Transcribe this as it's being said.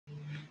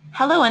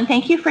Hello, and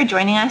thank you for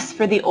joining us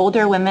for the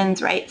Older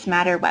Women's Rights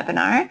Matter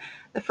webinar,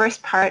 the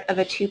first part of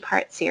a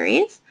two-part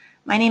series.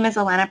 My name is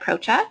Alana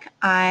Prochuk.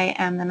 I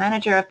am the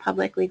Manager of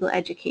Public Legal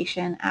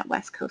Education at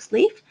West Coast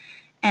Leaf,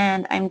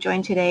 and I'm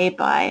joined today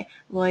by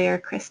lawyer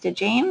Krista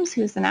James,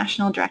 who's the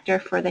National Director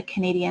for the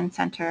Canadian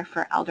Centre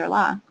for Elder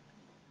Law.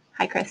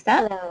 Hi,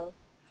 Krista. Hello.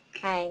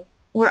 Hi.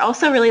 We're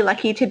also really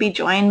lucky to be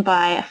joined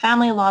by a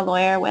family law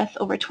lawyer with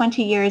over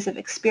 20 years of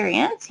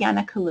experience,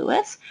 Yannicka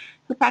Lewis,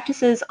 who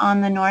practices on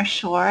the North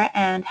Shore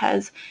and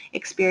has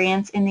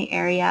experience in the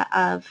area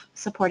of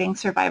supporting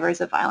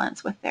survivors of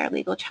violence with their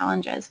legal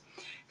challenges.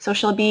 So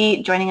she'll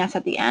be joining us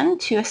at the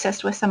end to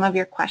assist with some of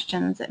your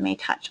questions that may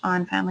touch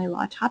on family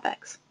law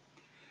topics.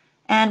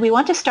 And we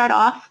want to start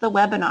off the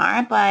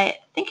webinar by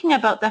thinking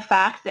about the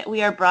fact that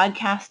we are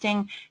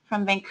broadcasting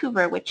from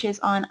Vancouver, which is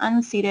on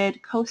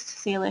unceded Coast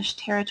Salish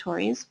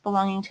territories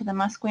belonging to the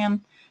Musqueam,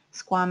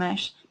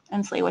 Squamish,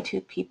 and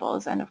Tsleil-Waututh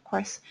peoples. And of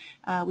course,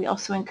 we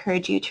also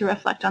encourage you to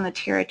reflect on the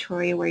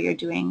territory where you're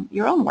doing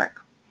your own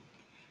work.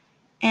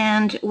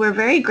 And we're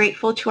very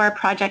grateful to our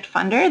project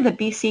funder, the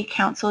BC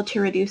Council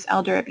to Reduce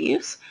Elder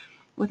Abuse.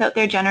 Without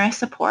their generous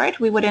support,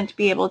 we wouldn't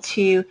be able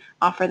to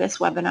offer this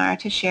webinar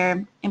to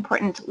share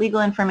important legal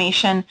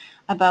information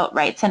about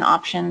rights and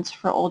options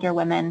for older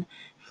women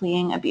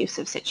fleeing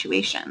abusive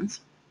situations.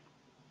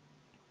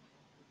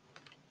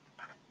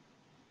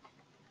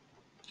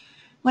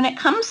 When it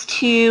comes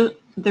to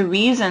the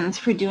reasons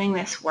for doing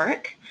this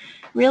work,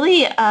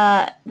 really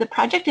the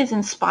project is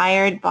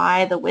inspired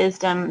by the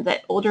wisdom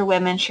that older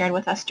women shared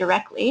with us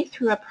directly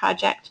through a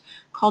project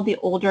called the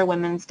Older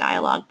Women's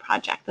Dialogue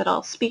Project that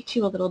I'll speak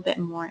to a little bit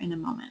more in a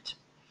moment.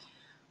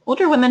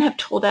 Older women have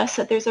told us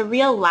that there's a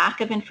real lack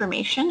of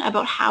information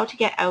about how to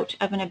get out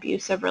of an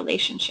abusive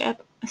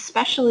relationship,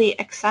 especially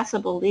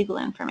accessible legal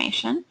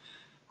information,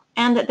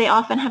 and that they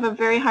often have a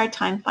very hard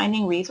time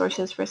finding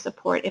resources for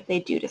support if they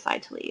do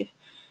decide to leave.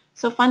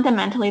 So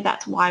fundamentally,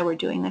 that's why we're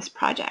doing this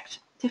project,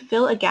 to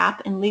fill a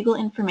gap in legal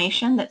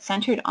information that's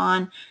centered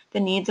on the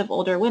needs of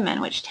older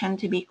women, which tend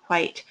to be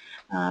quite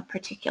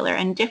particular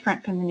and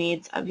different from the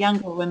needs of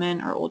younger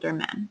women or older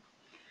men.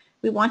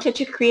 We wanted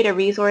to create a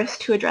resource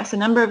to address a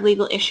number of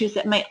legal issues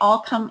that may all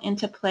come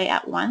into play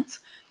at once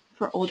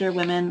for older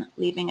women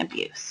leaving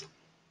abuse.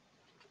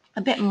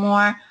 A bit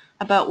more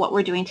about what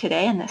we're doing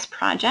today in this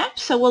project.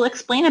 So we'll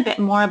explain a bit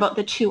more about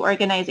the two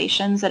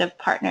organizations that have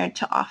partnered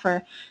to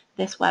offer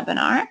this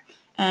webinar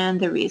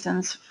and the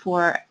reasons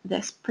for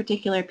this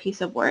particular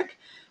piece of work,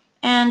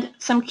 and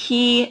some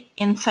key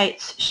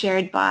insights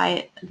shared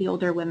by the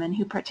older women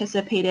who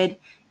participated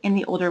in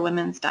the Older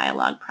Women's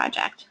Dialogue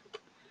Project.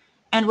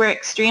 And we're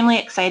extremely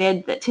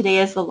excited that today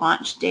is the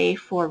launch day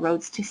for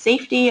Roads to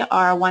Safety,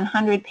 our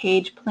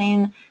 100-page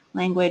plain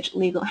language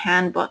legal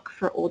handbook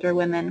for older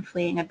women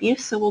fleeing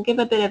abuse. So we'll give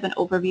a bit of an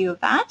overview of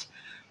that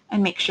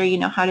and make sure you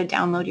know how to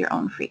download your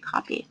own free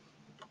copy.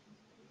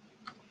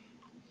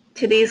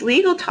 Today's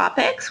legal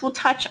topics will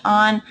touch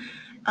on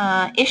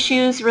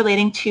issues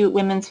relating to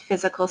women's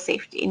physical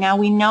safety. Now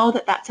we know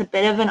that that's a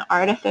bit of an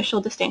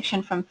artificial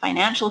distinction from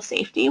financial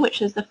safety,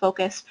 which is the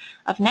focus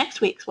of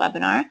next week's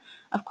webinar.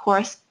 Of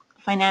course,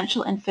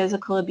 financial and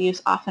physical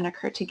abuse often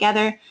occur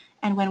together,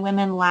 and when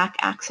women lack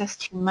access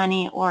to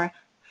money or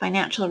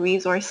financial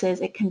resources,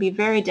 it can be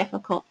very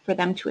difficult for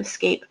them to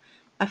escape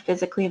a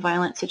physically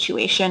violent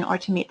situation or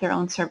to meet their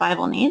own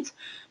survival needs.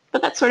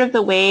 But that's sort of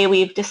the way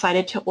we've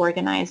decided to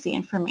organize the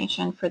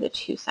information for the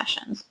two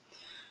sessions.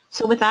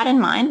 So with that in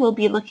mind, we'll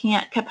be looking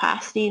at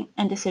capacity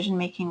and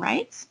decision-making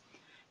rights,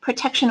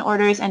 protection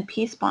orders and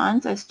peace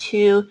bonds as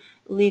two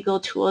legal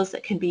tools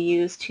that can be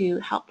used to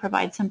help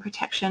provide some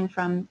protection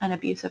from an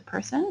abusive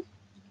person,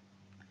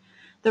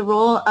 the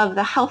role of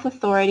the health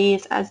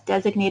authorities as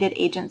designated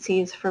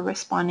agencies for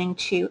responding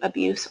to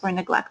abuse or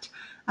neglect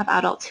of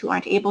adults who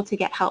aren't able to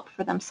get help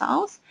for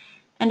themselves,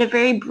 and a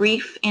very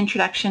brief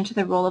introduction to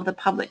the role of the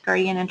public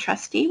guardian and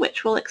trustee,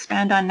 which we'll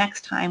expand on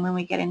next time when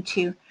we get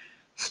into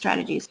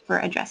strategies for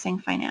addressing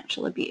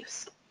financial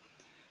abuse.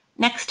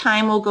 Next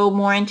time we'll go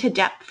more into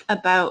depth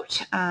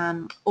about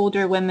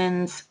older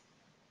women's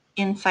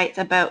insights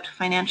about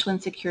financial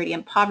insecurity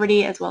and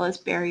poverty, as well as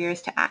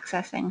barriers to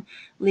accessing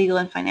legal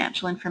and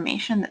financial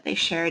information that they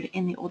shared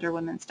in the Older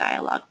Women's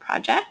Dialogue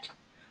Project.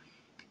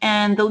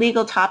 And the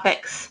legal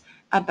topics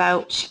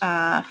about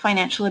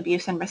financial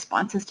abuse and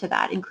responses to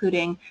that,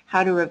 including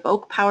how to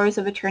revoke powers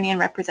of attorney and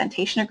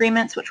representation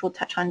agreements, which we'll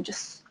touch on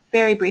just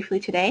very briefly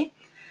today,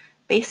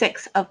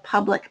 basics of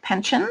public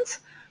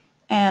pensions,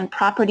 and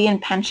property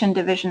and pension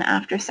division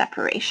after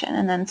separation,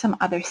 and then some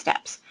other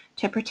steps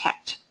to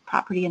protect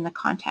property in the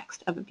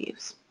context of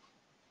abuse.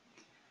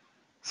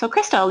 So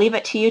Krista, I'll leave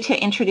it to you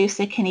to introduce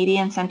the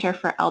Canadian Centre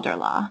for Elder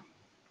Law.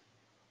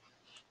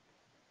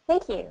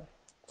 Thank you.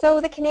 So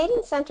the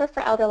Canadian Centre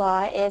for Elder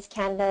Law is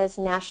Canada's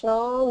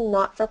national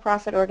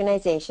not-for-profit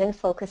organization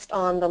focused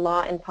on the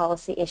law and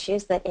policy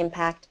issues that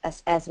impact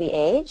us as we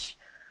age.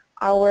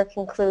 Our work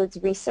includes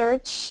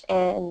research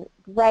and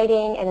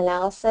writing and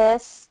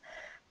analysis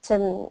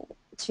to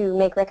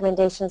make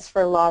recommendations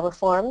for law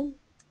reform.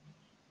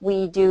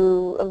 We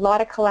do a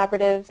lot of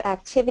collaborative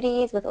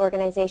activities with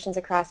organizations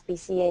across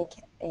BC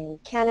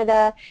and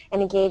Canada,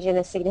 and engage in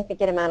a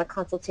significant amount of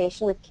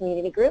consultation with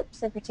community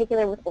groups, in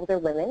particular with older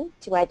women,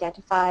 to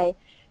identify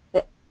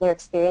their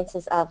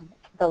experiences of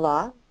the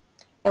law.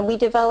 And we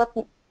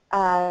develop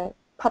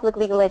public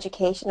legal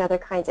education, other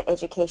kinds of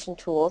education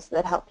tools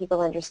that help people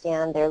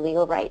understand their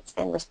legal rights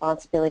and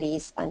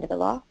responsibilities under the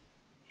law.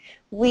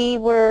 We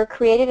were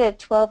created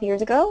 12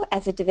 years ago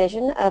as a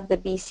division of the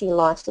BC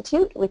Law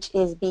Institute, which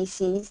is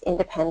BC's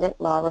independent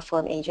law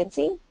reform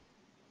agency.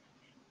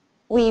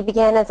 We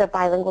began as a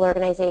bilingual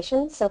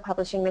organization, so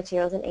publishing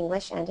materials in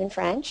English and in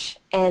French.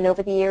 And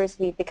over the years,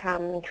 we've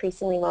become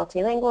increasingly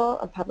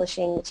multilingual,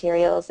 publishing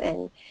materials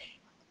and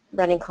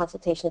running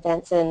consultation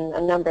events in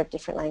a number of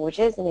different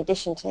languages in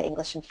addition to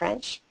English and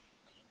French.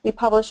 We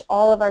publish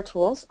all of our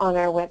tools on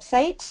our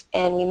website,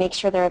 and we make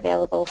sure they're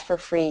available for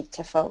free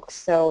to folks.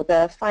 So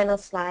the final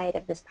slide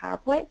of this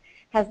PowerPoint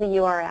has the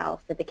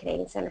URL for the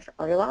Canadian Centre for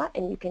Elder Law,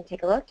 and you can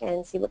take a look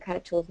and see what kind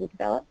of tools we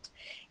developed.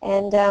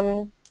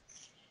 And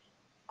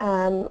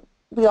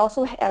we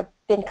also have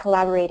been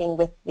collaborating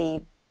with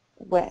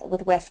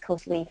West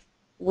Coast Leaf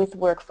with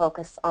work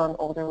focused on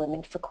older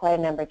women for quite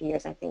a number of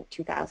years. I think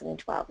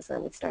 2012 is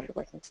when we started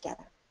working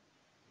together.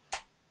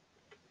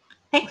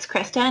 Thanks,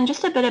 Krista. And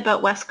just a bit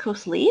about West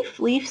Coast LEAF.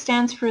 LEAF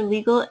stands for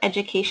Legal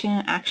Education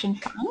and Action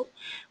Fund.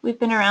 We've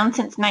been around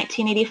since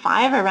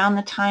 1985, around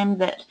the time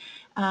that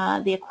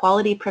the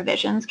equality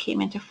provisions came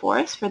into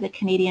force for the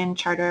Canadian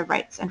Charter of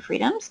Rights and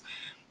Freedoms.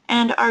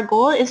 And our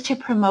goal is to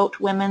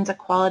promote women's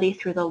equality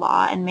through the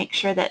law and make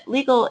sure that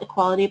legal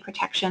equality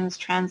protections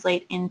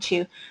translate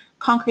into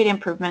concrete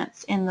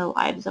improvements in the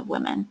lives of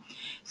women.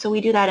 So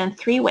we do that in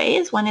 3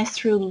 ways. One is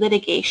through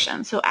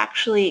litigation, so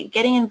actually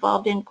getting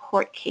involved in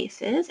court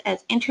cases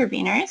as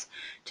interveners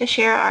to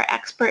share our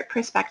expert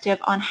perspective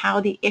on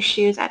how the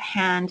issues at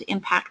hand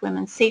impact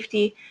women's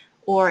safety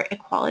or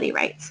equality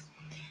rights.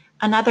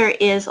 Another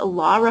is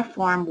law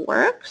reform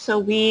work, so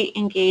we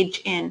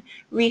engage in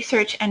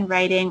research and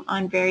writing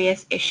on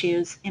various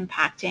issues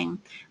impacting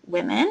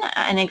women.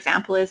 An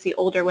example is the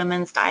Older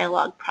Women's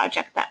Dialogue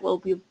project that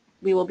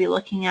we will be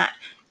looking at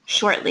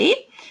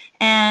shortly.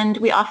 And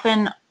we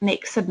often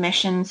make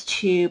submissions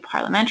to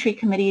parliamentary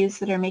committees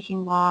that are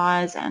making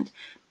laws and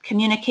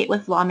communicate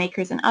with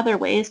lawmakers in other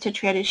ways to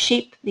try to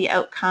shape the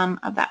outcome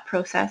of that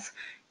process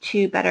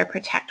to better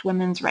protect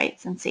women's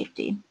rights and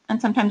safety.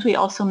 And sometimes we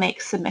also make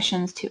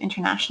submissions to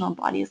international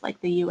bodies like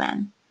the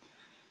UN.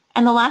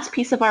 And the last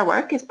piece of our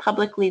work is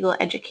public legal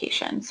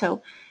education.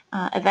 So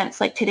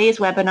events like today's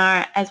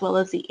webinar, as well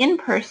as the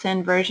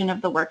in-person version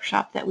of the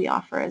workshop that we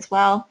offer as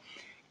well,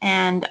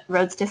 and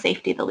Roads to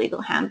Safety, the legal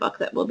handbook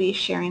that we'll be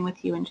sharing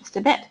with you in just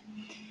a bit.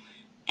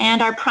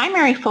 And our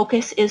primary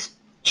focus is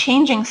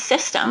changing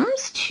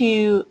systems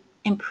to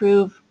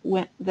improve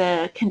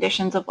the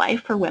conditions of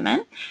life for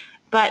women,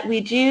 but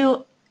we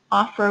do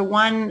offer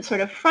one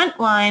sort of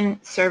frontline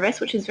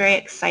service, which is very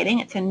exciting.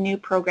 It's a new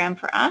program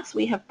for us.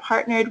 We have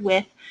partnered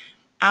with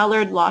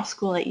Allard Law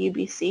School at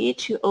UBC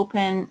to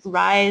open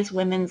Rise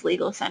Women's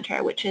Legal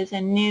Center, which is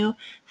a new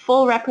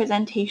full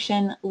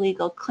representation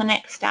legal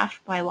clinic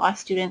staffed by law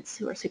students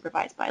who are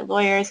supervised by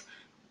lawyers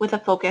with a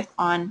focus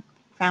on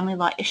family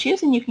law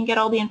issues. And you can get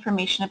all the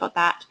information about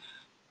that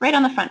right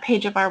on the front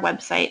page of our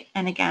website.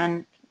 And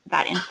again,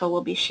 that info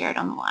will be shared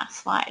on the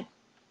last slide.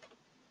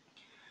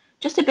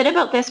 Just a bit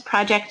about this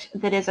project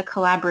that is a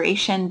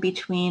collaboration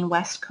between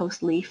West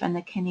Coast LEAF and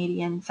the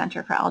Canadian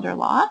Centre for Elder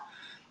Law.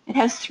 It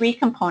has 3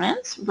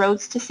 components: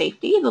 Roads to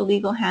Safety, the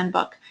legal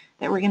handbook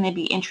that we're going to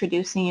be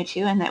introducing you to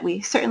and that we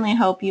certainly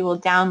hope you will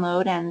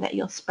download and that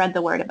you'll spread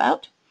the word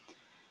about.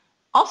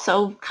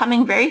 Also,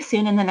 coming very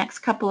soon in the next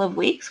couple of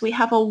weeks, we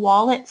have a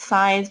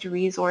wallet-sized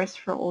resource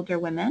for older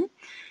women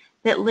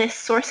that lists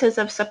sources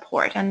of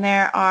support, and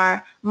there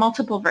are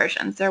multiple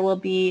versions. There will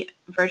be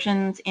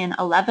versions in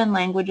 11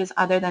 languages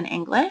other than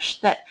English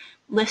that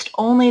list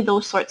only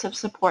those sorts of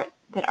support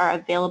that are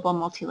available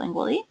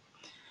multilingually.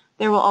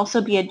 There will also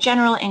be a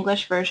general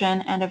English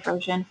version and a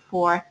version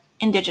for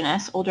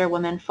Indigenous older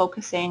women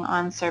focusing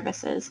on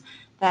services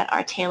that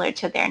are tailored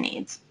to their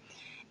needs.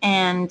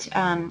 And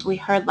we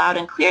heard loud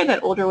and clear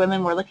that older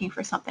women were looking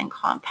for something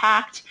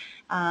compact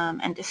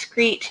and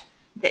discreet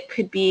that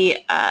could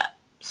be a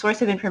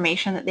source of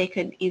information that they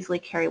could easily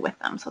carry with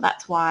them. So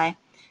that's why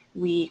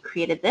we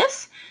created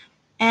this.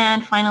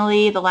 And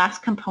finally, the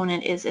last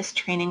component is this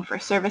training for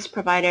service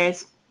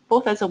providers,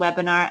 both as a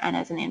webinar and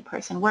as an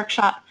in-person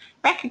workshop,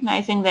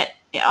 recognizing that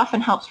it often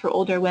helps for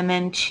older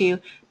women to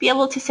be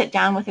able to sit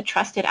down with a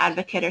trusted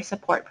advocate or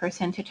support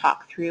person to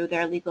talk through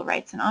their legal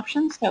rights and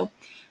options. So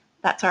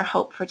that's our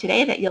hope for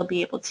today, that you'll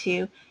be able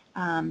to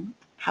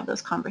have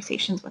those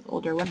conversations with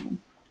older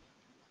women.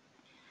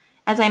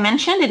 As I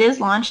mentioned, it is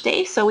launch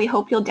day, so we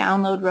hope you'll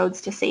download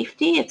Roads to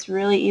Safety. It's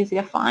really easy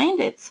to find.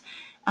 It's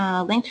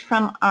linked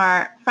from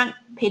our front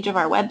page of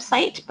our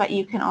website, but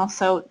you can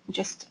also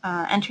just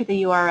enter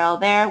the URL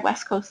there,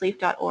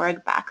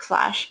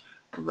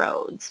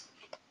 westcoastleaf.org/roads.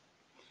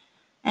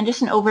 And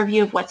just an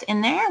overview of what's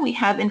in there. We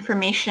have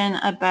information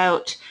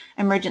about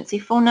emergency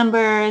phone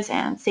numbers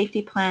and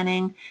safety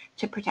planning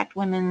to protect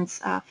women's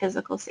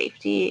physical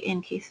safety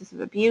in cases of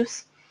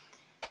abuse.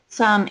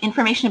 Some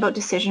information about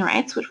decision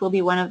rights, which will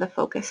be one of the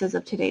focuses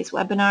of today's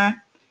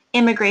webinar.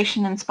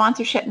 Immigration and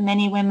sponsorship.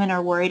 Many women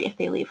are worried if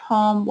they leave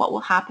home, what will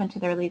happen to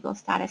their legal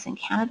status in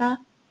Canada.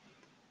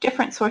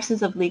 Different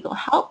sources of legal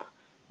help,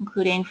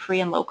 including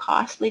free and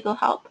low-cost legal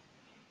help.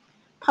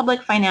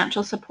 Public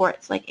financial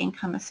supports like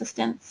income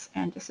assistance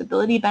and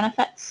disability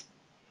benefits.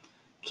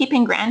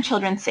 Keeping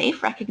grandchildren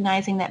safe,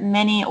 recognizing that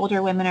many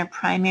older women are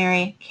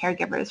primary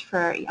caregivers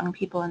for young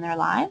people in their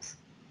lives.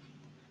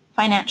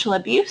 Financial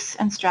abuse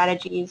and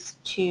strategies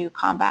to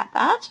combat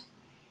that.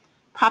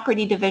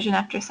 Property division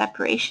after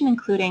separation,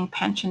 including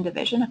pension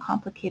division, a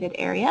complicated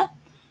area,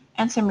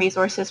 and some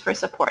resources for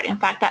support. In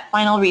fact, that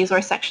final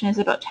resource section is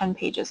about 10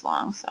 pages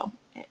long, so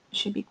it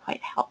should be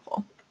quite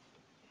helpful.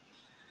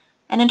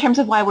 And in terms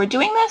of why we're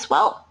doing this,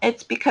 well,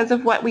 it's because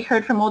of what we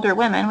heard from older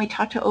women. We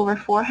talked to over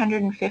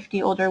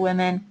 450 older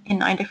women in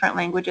 9 different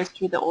languages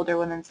through the Older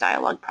Women's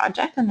Dialogue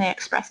Project, and they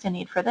expressed a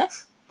need for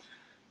this.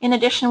 In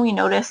addition, we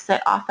noticed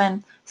that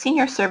often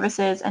senior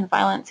services and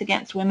violence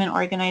against women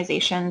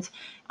organizations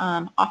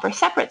offer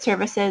separate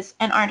services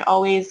and aren't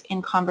always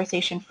in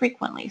conversation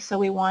frequently. So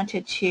we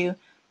wanted to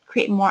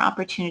create more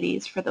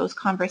opportunities for those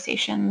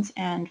conversations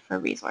and for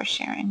resource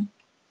sharing.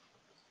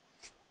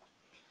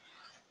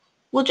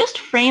 We'll just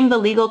frame the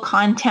legal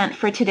content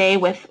for today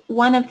with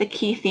one of the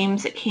key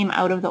themes that came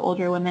out of the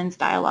Older Women's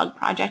Dialogue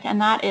Project,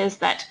 and that is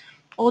that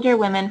older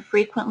women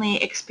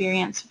frequently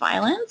experience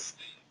violence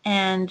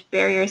and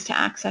barriers to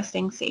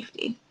accessing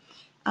safety.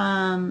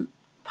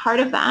 Part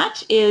of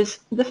that is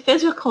the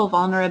physical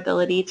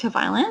vulnerability to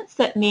violence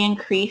that may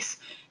increase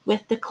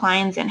with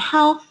declines in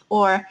health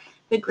or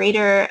the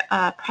greater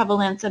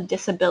prevalence of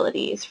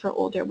disabilities for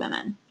older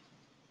women.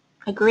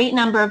 A great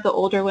number of the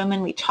older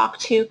women we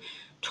talked to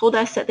told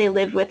us that they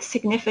lived with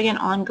significant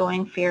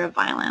ongoing fear of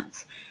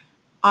violence,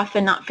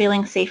 often not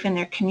feeling safe in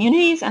their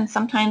communities and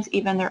sometimes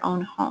even their own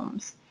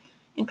homes.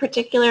 In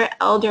particular,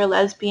 elder,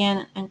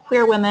 lesbian, and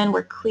queer women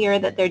were clear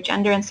that their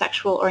gender and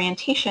sexual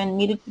orientation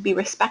needed to be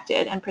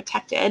respected and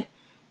protected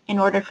in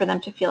order for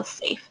them to feel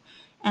safe,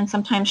 and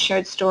sometimes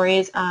shared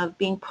stories of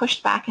being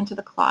pushed back into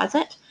the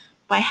closet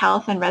by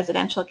health and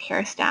residential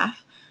care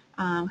staff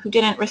who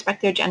didn't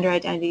respect their gender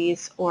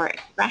identities or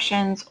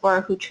expressions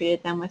or who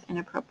treated them with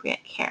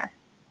inappropriate care.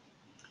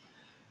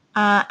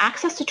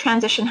 Access to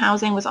transition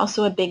housing was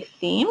also a big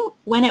theme.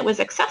 When it was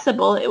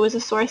accessible, it was a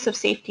source of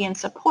safety and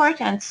support,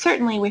 and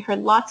certainly we heard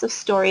lots of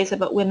stories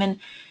about women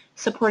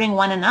supporting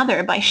one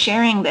another by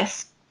sharing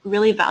this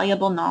really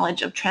valuable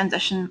knowledge of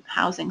transition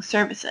housing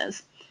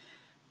services.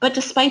 But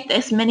despite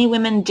this, many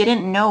women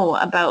didn't know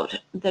about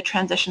the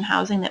transition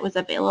housing that was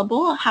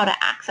available, how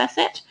to access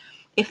it,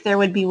 if there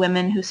would be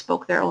women who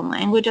spoke their own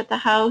language at the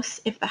house,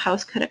 if the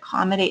house could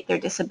accommodate their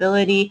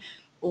disability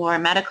or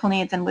medical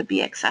needs and would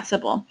be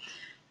accessible.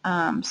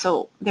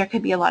 So there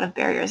could be a lot of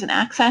barriers in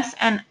access,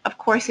 and of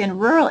course in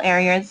rural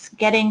areas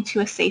getting to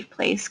a safe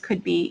place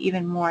could be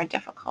even more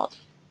difficult.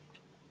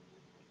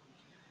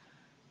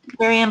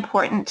 Very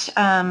important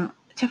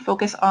to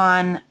focus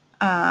on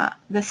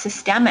the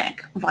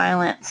systemic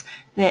violence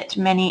that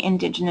many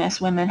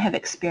Indigenous women have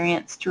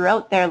experienced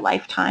throughout their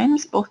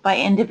lifetimes, both by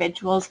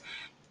individuals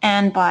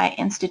and by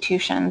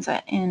institutions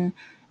in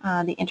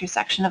the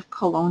intersection of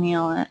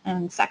colonial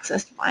and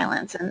sexist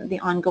violence, and the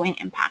ongoing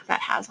impact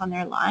that has on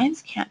their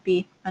lives can't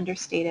be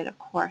understated, of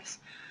course.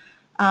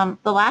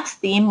 The last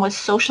theme was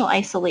social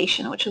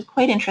isolation, which was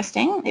quite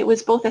interesting. It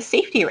was both a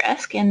safety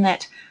risk in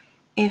that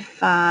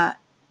if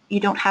you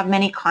don't have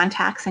many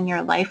contacts in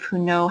your life who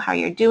know how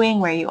you're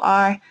doing, where you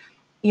are,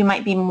 you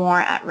might be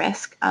more at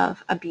risk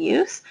of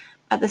abuse.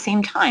 At the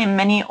same time,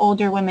 many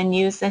older women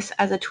use this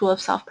as a tool of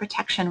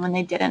self-protection when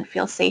they didn't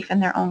feel safe in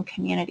their own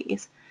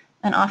communities.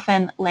 And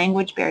often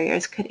language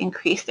barriers could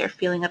increase their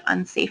feeling of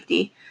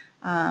unsafety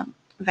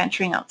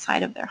venturing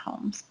outside of their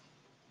homes.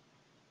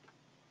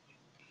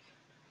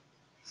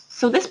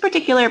 So this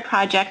particular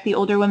project, the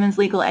Older Women's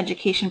Legal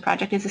Education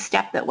Project, is a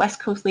step that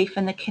West Coast LEAF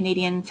and the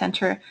Canadian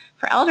Centre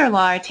for Elder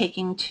Law are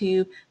taking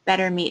to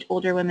better meet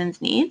older women's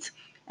needs.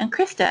 And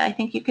Krista, I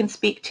think you can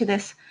speak to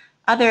this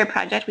other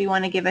project. We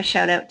want to give a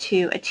shout out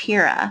to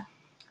Atira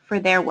for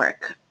their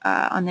work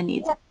on the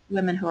needs of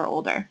women who are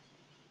older.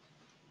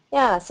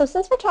 Yeah, so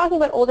since we're talking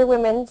about older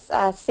women's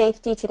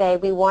safety today,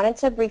 we wanted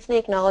to briefly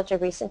acknowledge a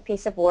recent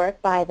piece of work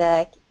by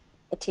the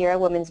Atira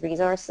Women's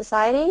Resource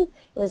Society.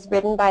 It was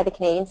written by the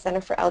Canadian Centre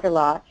for Elder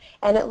Law,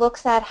 and it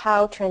looks at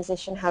how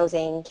transition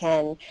housing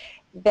can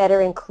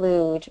better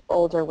include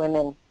older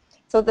women.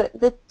 So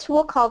the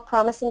tool called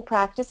Promising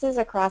Practices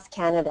Across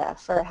Canada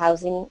for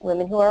Housing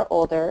Women Who Are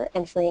Older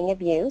and Fleeing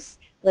Abuse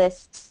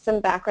lists some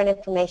background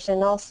information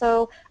and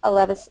also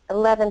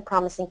 11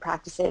 promising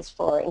practices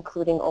for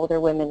including older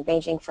women,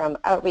 ranging from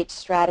outreach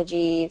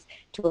strategies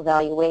to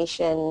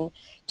evaluation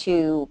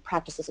to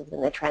practices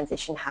within the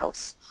transition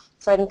house.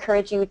 So I'd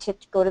encourage you to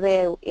go to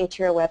the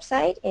ATIRA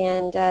website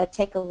and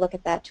take a look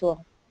at that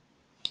tool.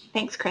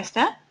 Thanks,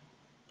 Krista.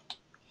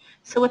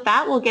 So with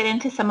that, we'll get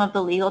into some of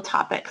the legal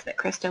topics that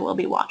Krista will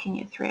be walking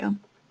you through.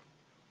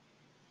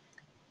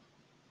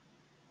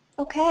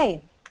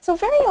 Okay, so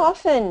very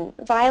often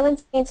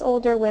violence against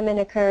older women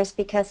occurs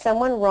because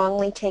someone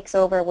wrongly takes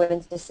over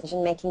women's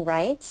decision-making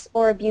rights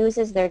or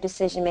abuses their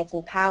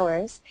decision-making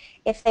powers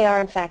if they are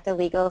in fact a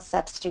legal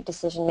substitute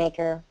decision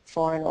maker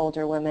for an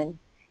older woman.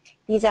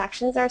 These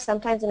actions are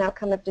sometimes an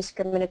outcome of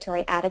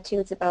discriminatory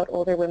attitudes about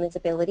older women's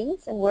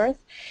abilities and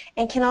worth,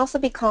 and can also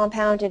be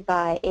compounded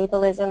by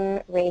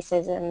ableism,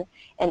 racism,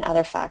 and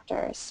other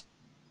factors.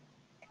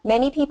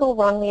 Many people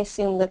wrongly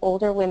assume that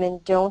older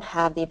women don't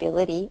have the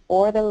ability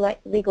or the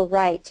legal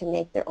right to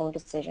make their own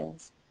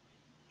decisions.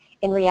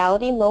 In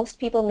reality, most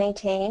people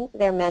maintain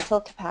their mental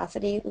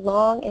capacity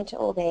long into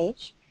old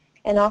age,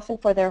 and often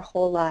for their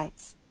whole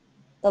lives.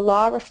 The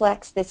law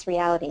reflects this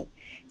reality.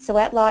 So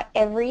at law,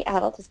 every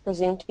adult is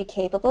presumed to be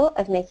capable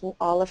of making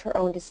all of her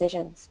own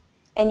decisions.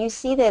 And you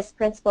see this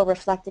principle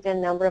reflected in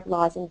a number of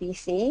laws in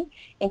BC,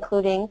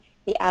 including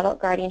the Adult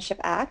Guardianship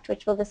Act,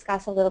 which we'll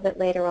discuss a little bit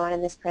later on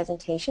in this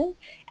presentation,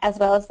 as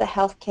well as the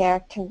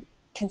Healthcare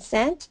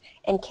Consent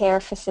and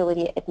Care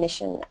Facility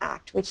Admission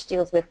Act, which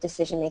deals with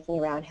decision-making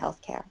around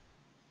healthcare.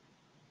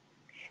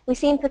 We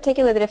see in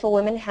particular that if a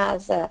woman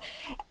has a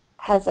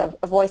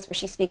voice where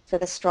she speaks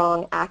with a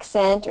strong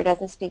accent or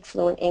doesn't speak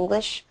fluent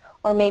English,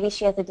 or maybe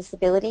she has a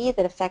disability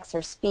that affects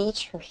her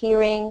speech, her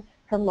hearing,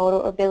 her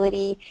motor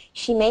ability,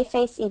 she may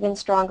face even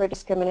stronger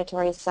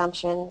discriminatory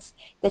assumptions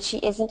that she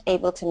isn't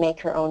able to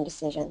make her own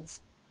decisions.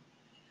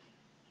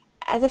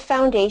 As a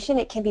foundation,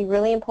 it can be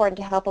really important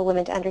to help a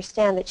woman to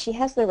understand that she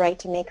has the right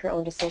to make her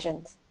own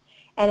decisions.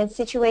 And in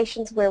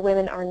situations where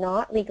women are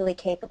not legally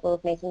capable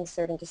of making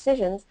certain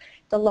decisions,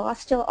 the law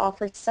still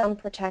offers some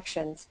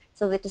protections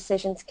so that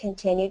decisions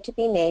continue to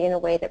be made in a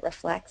way that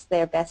reflects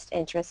their best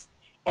interests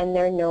and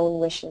their known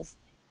wishes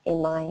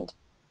in mind.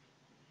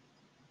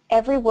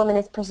 Every woman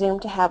is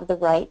presumed to have the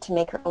right to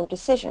make her own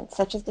decisions,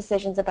 such as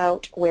decisions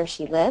about where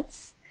she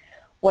lives,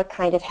 what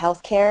kind of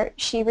health care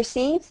she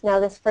receives. Now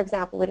this, for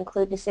example, would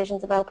include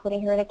decisions about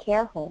putting her in a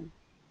care home,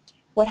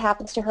 what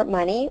happens to her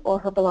money or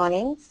her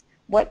belongings,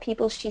 what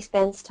people she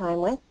spends time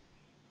with,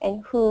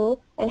 and who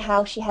and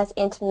how she has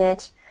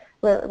intimate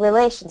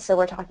relations. So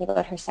we're talking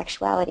about her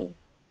sexuality.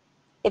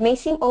 It may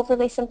seem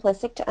overly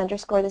simplistic to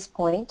underscore this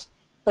point,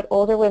 but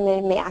older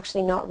women may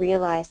actually not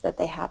realize that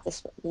they have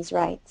these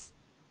rights.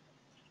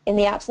 In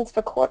the absence of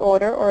a court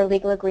order or a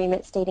legal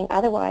agreement stating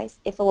otherwise,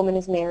 if a woman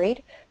is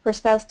married, her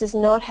spouse does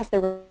not have the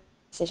right to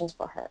make decisions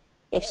for her.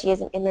 If she is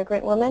an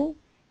immigrant woman,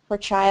 her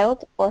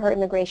child, or her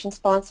immigration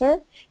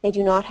sponsor, they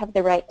do not have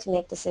the right to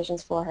make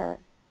decisions for her.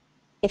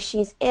 If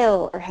she is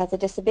ill or has a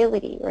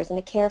disability or is in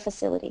a care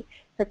facility,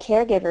 her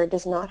caregiver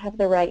does not have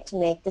the right to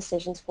make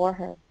decisions for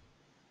her.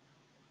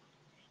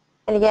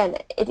 And again,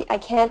 I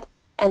can't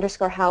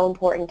underscore how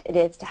important it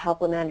is to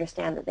help women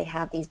understand that they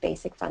have these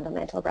basic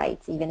fundamental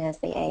rights even as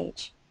they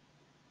age.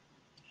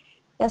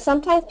 Now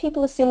sometimes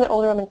people assume that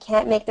older women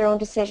can't make their own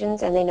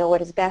decisions and they know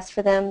what is best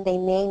for them. They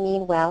may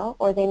mean well,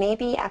 or they may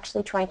be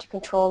actually trying to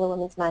control a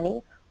woman's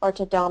money or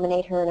to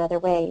dominate her in other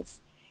ways.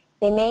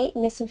 They may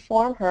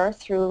misinform her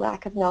through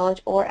lack of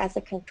knowledge or as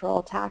a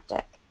control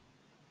tactic.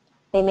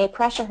 They may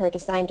pressure her to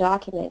sign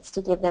documents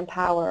to give them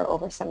power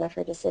over some of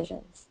her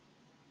decisions.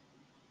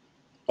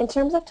 In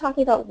terms of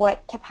talking about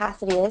what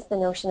capacity is, the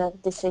notion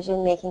of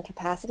decision-making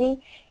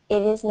capacity,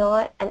 it is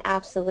not an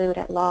absolute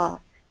at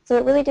law. So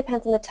it really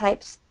depends on the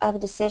types of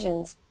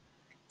decisions.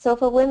 So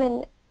if a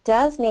woman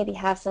does maybe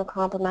have some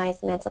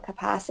compromised mental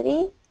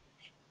capacity,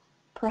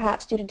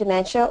 perhaps due to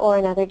dementia or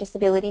another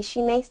disability,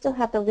 she may still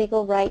have the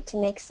legal right to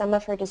make some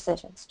of her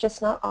decisions,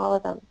 just not all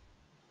of them.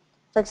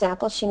 For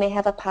example, she may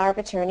have a power of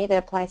attorney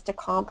that applies to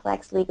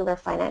complex legal or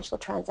financial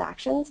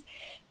transactions,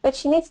 but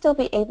she may still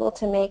be able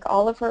to make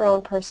all of her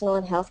own personal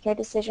and healthcare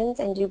decisions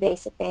and do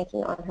basic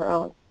banking on her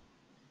own.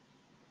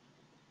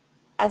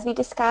 As we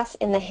discuss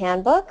in the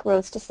handbook,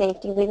 Roads to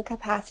Safety, legal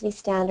capacity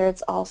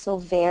standards also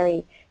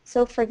vary.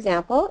 So for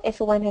example,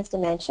 if a woman has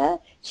dementia,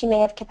 she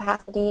may have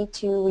capacity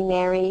to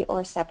remarry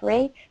or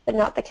separate, but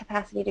not the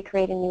capacity to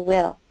create a new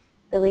will.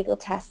 The legal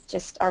tests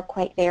just are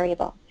quite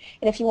variable.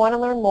 And if you want to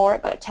learn more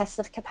about tests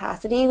of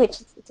capacity, which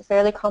is it's a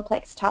fairly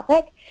complex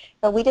topic,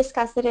 but we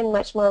discussed it in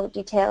much more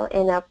detail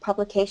in a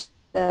publication,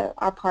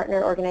 our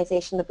partner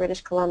organization, the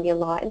British Columbia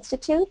Law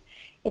Institute.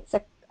 It's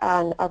a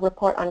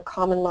report on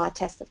common law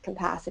tests of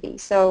capacity.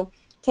 So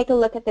take a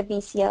look at the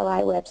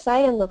BCLI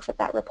website and look for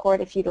that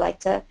report if you'd like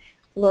to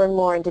learn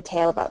more in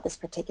detail about this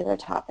particular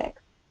topic.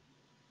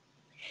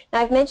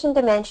 Now I've mentioned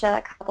dementia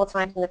a couple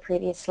times in the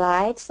previous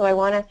slide, so I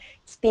want to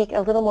speak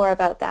a little more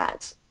about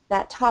that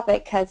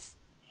topic because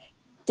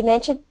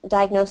dementia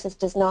diagnosis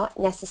does not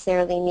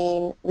necessarily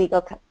mean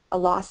a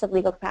loss of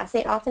legal capacity.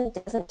 It often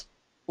doesn't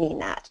mean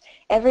that.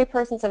 Every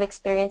person's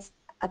experience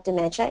of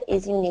dementia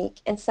is unique,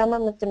 and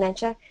someone with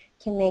dementia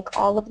can make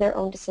all of their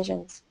own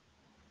decisions.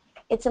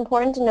 It's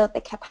important to note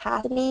that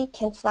capacity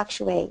can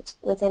fluctuate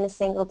within a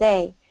single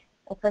day.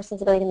 A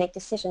person's ability to make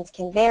decisions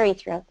can vary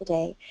throughout the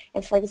day.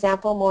 And for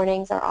example,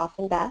 mornings are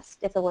often best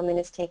if a woman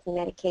is taking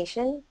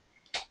medication.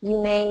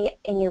 You may,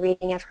 in your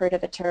reading, have heard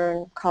of a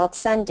term called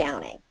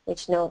sundowning,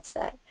 which notes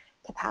that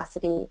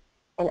capacity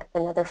and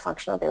another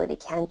functional ability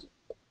can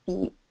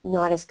be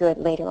not as good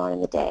later on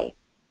in the day.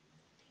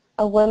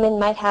 A woman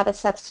might have a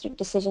substitute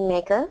decision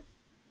maker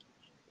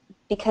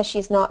because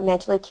she's not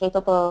mentally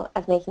capable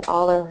of making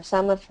all or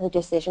some of her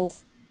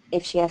decisions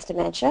if she has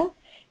dementia.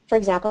 For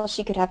example,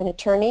 she could have an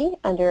attorney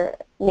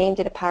named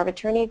in a power of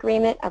attorney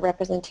agreement, a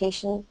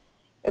representation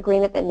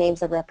agreement that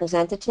names a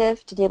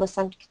representative to deal with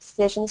some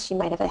decisions. She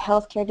might have a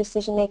healthcare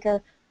decision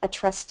maker, a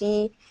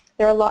trustee.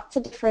 There are lots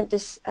of different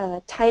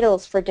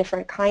titles for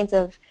different kinds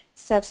of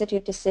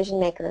substitute decision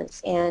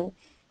makers, and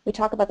we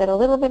talk about that a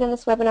little bit in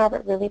this webinar,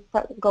 but really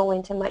go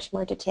into much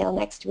more detail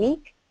next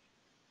week.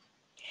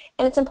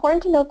 And it's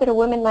important to note that a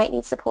woman might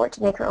need support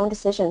to make her own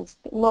decisions.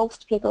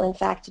 Most people, in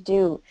fact,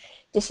 do.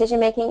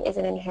 Decision-making is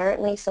an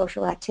inherently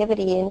social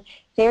activity, and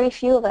very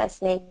few of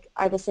us make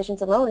our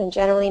decisions alone and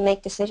generally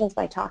make decisions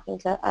by talking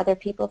to other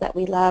people that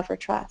we love or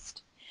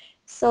trust.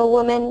 So a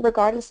woman,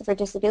 regardless of her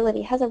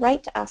disability, has a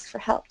right to ask for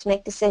help to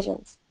make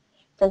decisions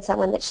from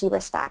someone that she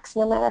respects,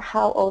 no matter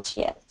how old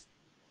she is.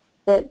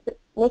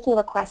 Making a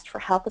request for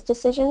help with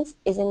decisions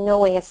is in no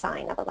way a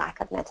sign of a lack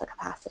of mental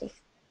capacity.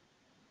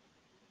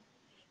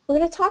 We're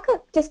going to talk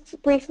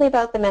just briefly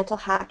about the Mental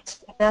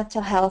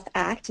Health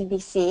Act in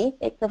BC.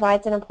 It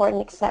provides an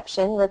important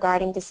exception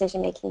regarding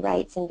decision-making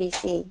rights in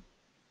BC.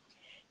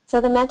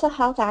 So the Mental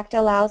Health Act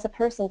allows a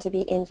person to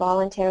be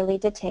involuntarily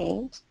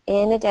detained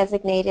in a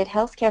designated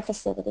healthcare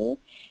facility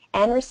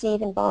and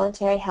receive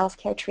involuntary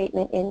healthcare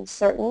treatment in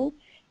certain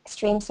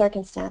extreme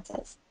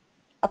circumstances.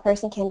 A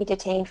person can be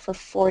detained for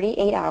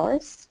 48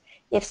 hours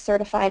if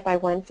certified by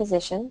one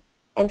physician,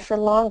 and for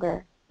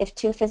longer if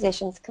two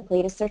physicians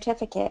complete a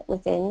certificate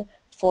within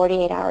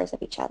 48 hours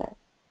of each other.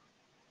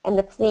 And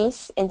the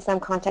police, in some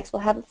contexts, will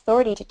have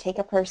authority to take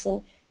a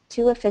person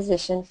to a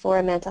physician for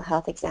a mental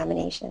health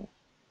examination.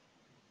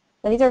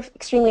 Now, these are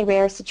extremely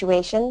rare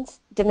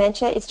situations.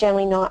 Dementia is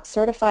generally not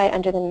certified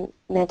under the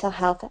Mental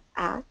Health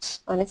Act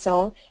on its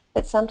own,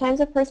 but sometimes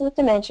a person with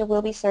dementia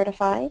will be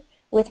certified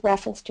with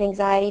reference to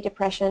anxiety,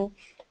 depression,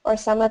 or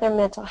some other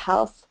mental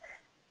health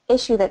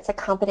issue that's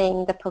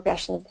accompanying the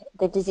progression of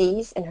the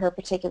disease in her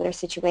particular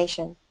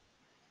situation.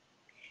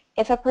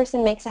 If a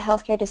person makes a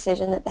healthcare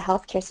decision that the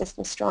healthcare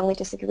system strongly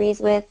disagrees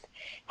with,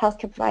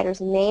 healthcare providers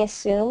may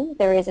assume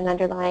there is an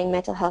underlying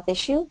mental health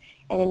issue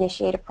and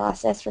initiate a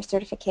process for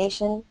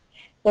certification.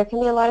 There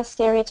can be a lot of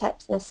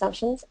stereotypes and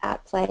assumptions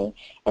at play,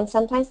 and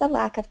sometimes the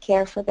lack of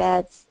care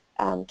beds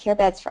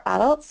for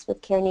adults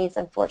with care needs,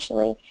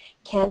 unfortunately,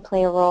 can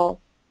play a role.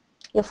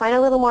 You'll find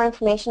a little more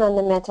information on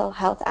the Mental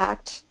Health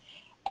Act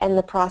and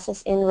the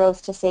process in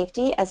Roads to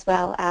Safety, as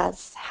well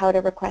as how to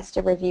request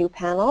a review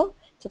panel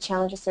to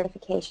challenge a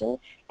certification,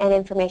 and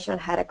information on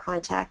how to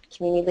contact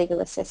Community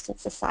Legal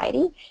Assistance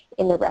Society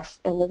in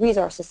the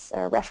resources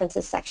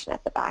references section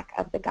at the back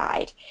of the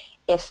guide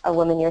if a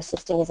woman you're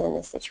assisting is in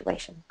this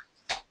situation.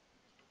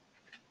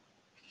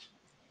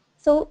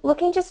 So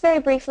looking just very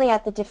briefly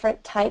at the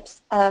different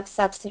types of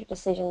substitute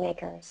decision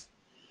makers.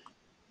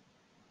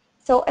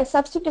 So a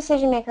substitute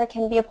decision maker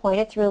can be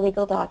appointed through a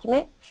legal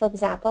document, for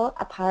example,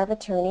 a power of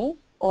attorney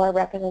or a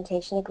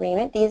representation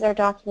agreement. These are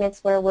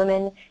documents where a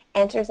woman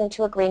enters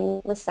into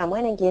agreement with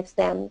someone and gives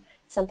them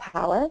some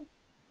power.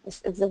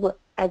 This is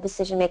a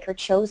decision maker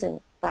chosen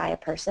by a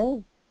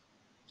person.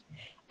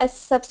 A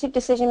substitute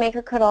decision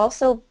maker could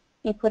also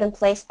be put in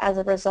place as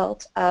a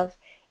result of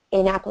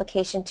an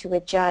application to a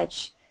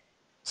judge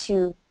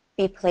to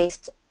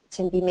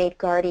be made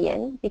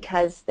guardian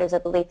because there's a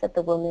belief that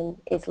the woman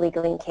is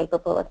legally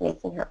incapable of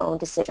making her own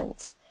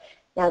decisions.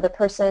 Now, the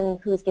person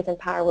who's given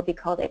power will be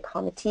called a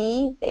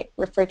committee. They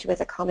refer to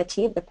as a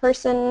committee of the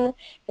person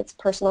if it's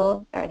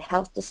personal or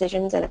health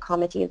decisions, and a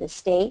committee of the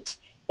state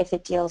if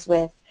it deals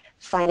with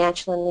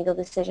financial and legal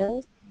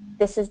decisions.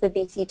 This is the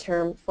BC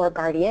term for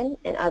guardian.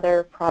 In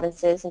other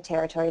provinces and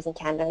territories in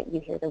Canada, you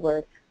hear the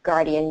word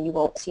guardian. You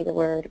won't see the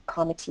word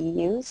committee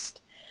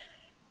used.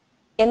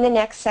 In the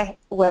next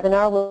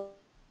webinar, we'll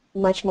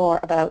much more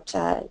about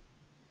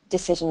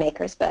decision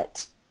makers,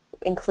 but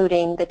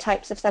including the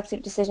types of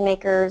substitute decision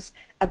makers,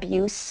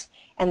 abuse,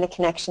 and the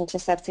connection to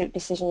substitute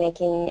decision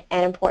making,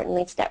 and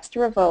importantly, steps to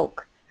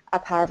revoke a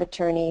power of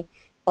attorney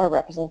or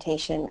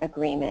representation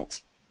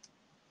agreement.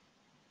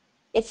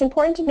 It's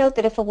important to note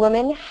that if a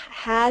woman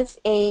has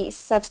a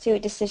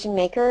substitute decision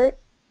maker,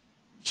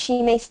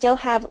 she may still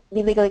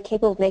be legally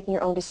capable of making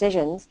her own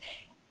decisions,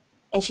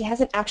 and she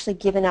hasn't actually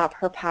given up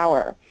her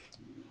power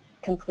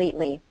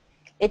completely.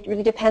 It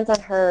really depends on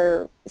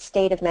her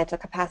state of mental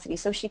capacity.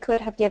 So she could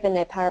have given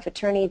a power of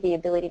attorney the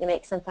ability to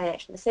make some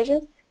financial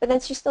decisions, but then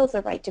she still has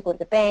the right to go to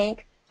the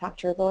bank, talk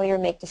to her lawyer,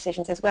 make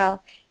decisions as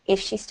well if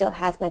she still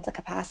has mental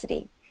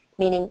capacity,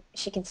 meaning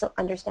she can still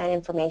understand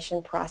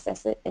information,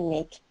 process it, and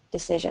make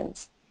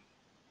decisions.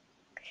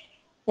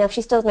 Now, if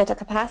she still has mental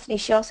capacity,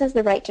 she also has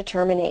the right to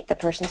terminate the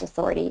person's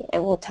authority,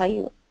 and we'll tell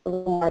you a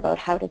little more about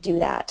how to do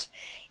that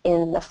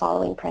in the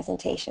following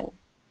presentation.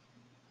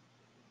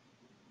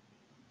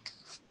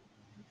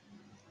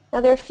 Now,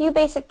 there are a few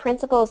basic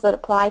principles that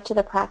apply to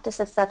the practice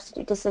of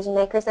substitute decision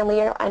makers, and we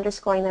are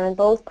underscoring them in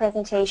both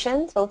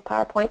presentations, both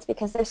PowerPoints,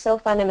 because they're so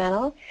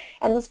fundamental.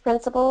 And these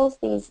principles,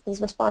 these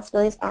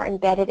responsibilities are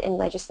embedded in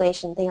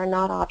legislation. They are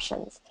not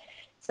options.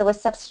 So a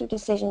substitute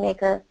decision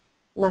maker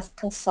must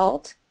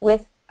consult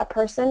with a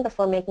person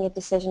before making a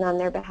decision on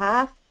their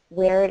behalf,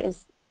 where it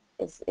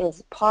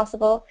is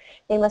possible.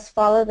 They must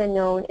follow the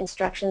known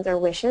instructions or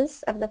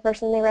wishes of the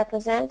person they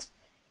represent,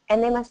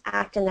 and they must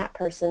act in that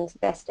person's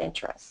best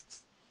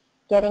interests.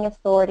 Getting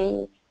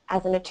authority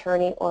as an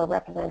attorney or a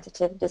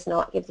representative does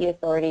not give you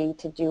authority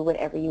to do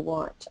whatever you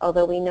want,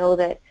 although we know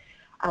that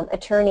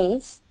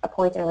attorneys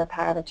appointed under the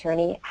power of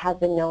attorney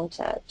have been known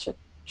to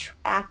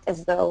act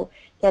as though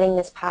getting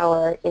this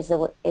power is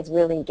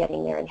really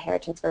getting their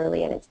inheritance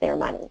early and it's their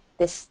money.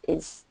 This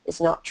is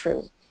not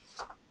true.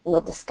 We'll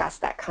discuss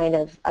that kind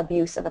of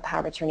abuse of a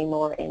power of attorney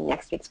more in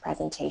next week's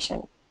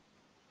presentation.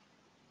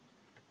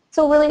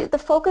 So really the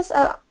focus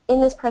in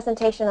this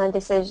presentation on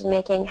decision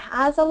making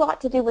has a lot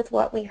to do with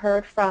what we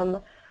heard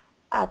from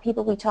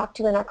people we talked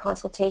to in our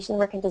consultation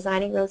work in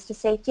designing roads to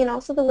safety, and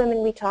also the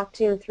women we talked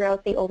to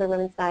throughout the Older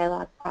Women's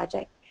Dialogue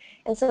project.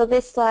 And so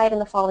this slide and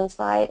the following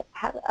slide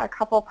have a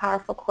couple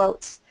powerful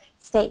quotes,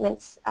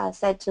 statements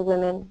said to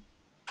women,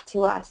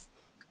 to us.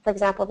 For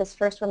example, this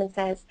first woman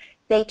says,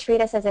 "They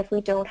treat us as if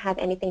we don't have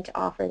anything to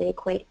offer. They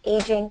equate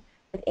aging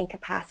with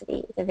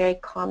incapacity." It's a very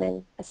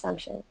common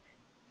assumption.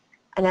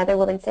 Another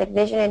woman said,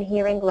 "Vision and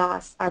hearing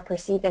loss are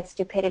perceived as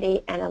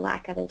stupidity and a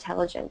lack of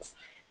intelligence."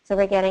 So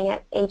we're getting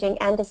at aging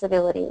and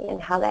disability and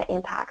how that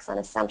impacts on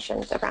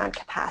assumptions around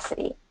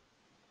capacity.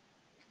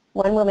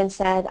 One woman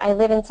said, "I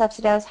live in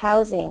subsidized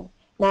housing.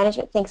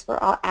 Management thinks we're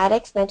all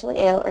addicts, mentally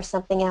ill, or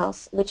something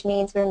else, which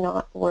means we're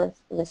not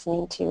worth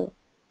listening to."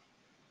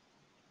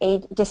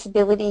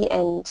 Disability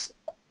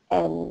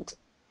and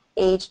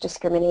age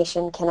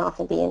discrimination can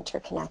often be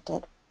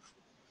interconnected.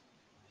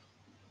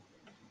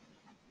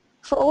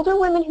 For older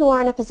women who are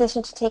in a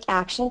position to take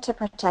action to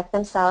protect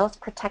themselves,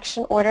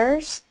 protection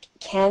orders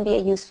can be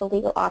a useful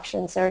legal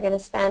option. So we're going to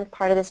spend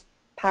part of this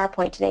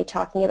PowerPoint today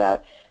talking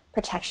about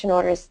protection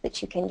orders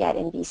that you can get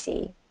in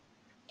BC.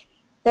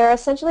 There are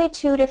essentially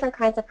two different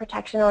kinds of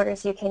protection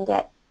orders you can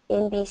get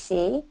in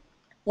BC.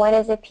 One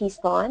is a peace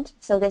bond.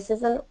 So this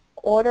is an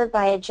order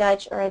by a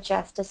judge or a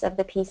justice of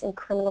the peace in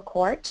criminal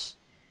court.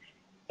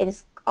 It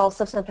is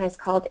also sometimes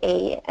called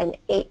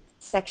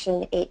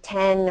Section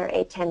 810 or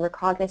 810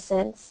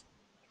 recognizance.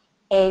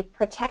 A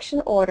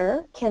protection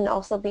order can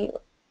also be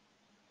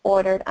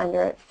ordered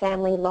under a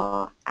Family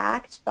Law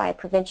Act by a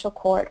provincial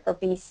court or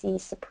BC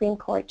Supreme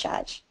Court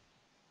judge.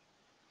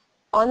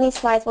 On these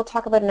slides, we'll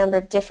talk about a number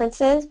of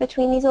differences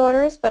between these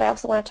orders, but I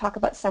also want to talk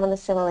about some of the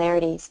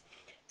similarities.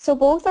 So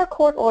both are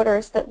court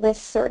orders that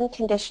list certain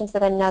conditions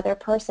that another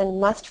person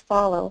must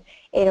follow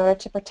in order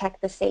to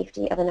protect the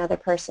safety of another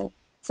person.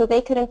 So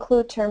they could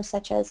include terms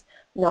such as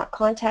not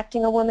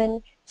contacting a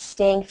woman,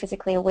 staying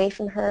physically away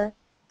from her,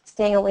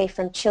 staying away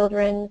from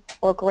children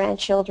or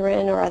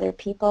grandchildren or other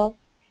people,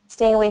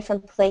 staying away from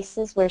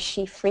places where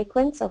she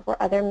frequents or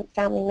where other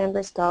family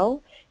members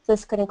go. So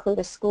this could include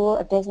a school,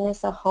 a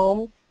business, a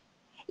home,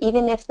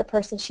 even if the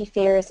person she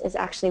fears is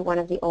actually one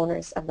of the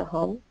owners of the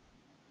home.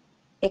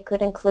 It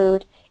could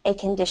include a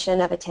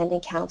condition of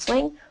attending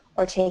counseling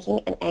or taking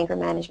an anger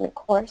management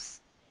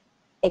course.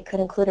 It could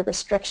include a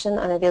restriction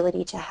on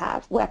ability to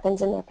have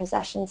weapons in their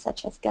possession,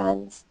 such as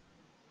guns.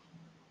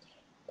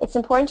 It's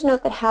important to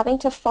note that having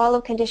to follow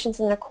conditions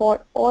in a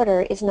court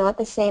order is not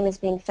the same as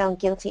being found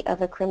guilty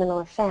of a criminal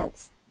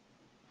offense.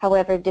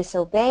 However,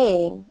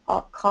 disobeying,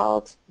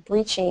 called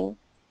breaching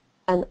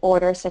an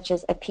order such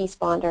as a peace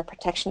bond or a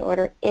protection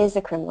order, is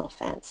a criminal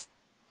offense.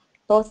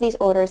 Both these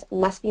orders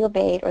must be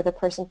obeyed or the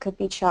person could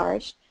be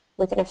charged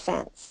with an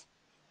offense.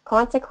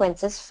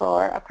 Consequences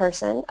for a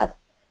person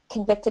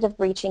convicted of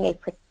breaching a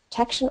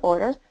protection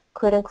order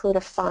could include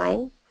a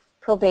fine,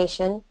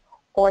 probation,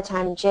 or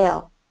time in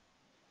jail.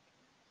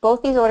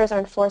 Both these orders are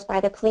enforced by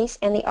the police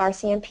and the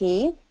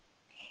RCMP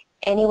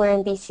anywhere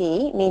in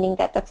BC, meaning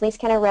that the police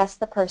can arrest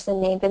the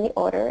person named in the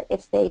order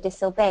if they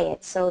disobey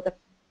it. So the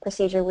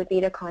procedure would be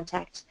to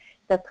contact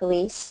the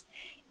police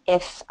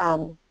if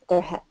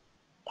there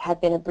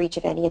had been a breach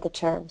of any of the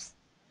terms.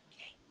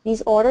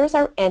 These orders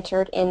are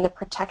entered in the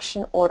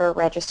Protection Order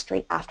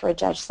Registry after a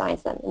judge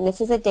signs them. And this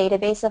is a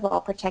database of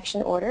all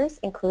protection orders,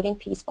 including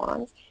peace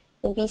bonds,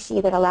 in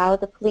BC that allows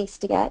the police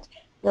to get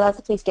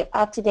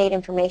up-to-date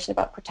information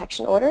about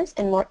protection orders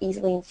and more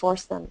easily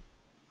enforce them.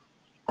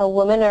 A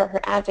woman or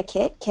her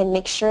advocate can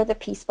make sure the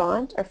peace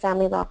bond or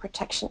family law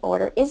protection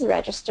order is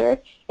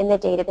registered in the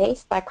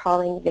database by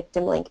calling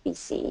Victim Link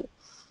BC.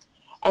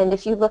 And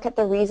if you look at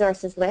the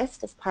resources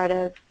list as part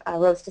of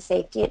Roads to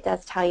Safety, it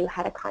does tell you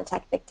how to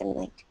contact Victim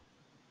Link.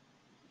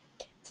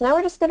 So now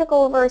we're just going to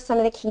go over some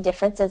of the key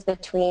differences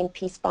between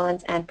peace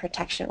bonds and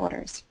protection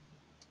orders.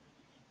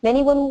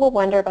 Many women will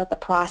wonder about the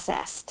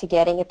process to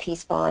getting a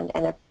peace bond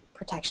and a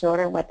protection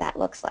order and what that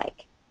looks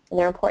like. And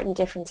there are important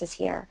differences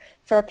here.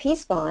 For a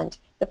peace bond,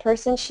 the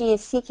person she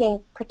is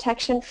seeking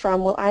protection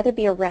from will either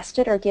be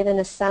arrested or given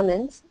a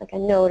summons, like a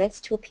notice,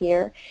 to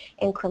appear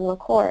in criminal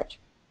court.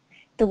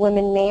 The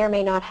woman may or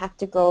may not have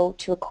to go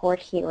to a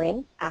court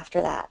hearing after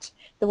that.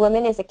 The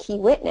woman is a key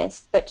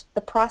witness, but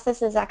the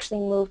process is actually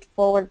moved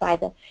forward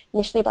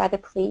initially by the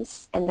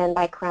police and then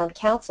by Crown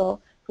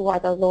Counsel, who are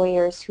the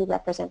lawyers who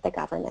represent the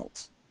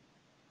government.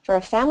 For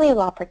a family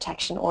law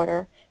protection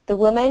order, the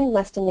woman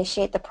must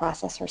initiate the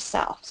process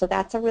herself. So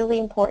that's a really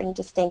important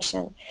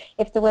distinction.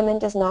 If the woman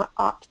does not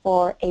opt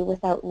for a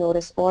without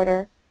notice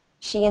order,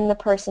 she and the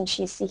person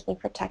she's seeking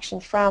protection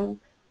from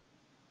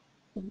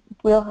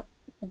will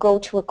go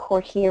to a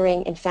court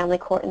hearing in family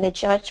court, and the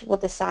judge will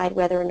decide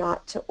whether or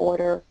not to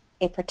order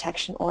a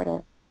protection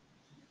order.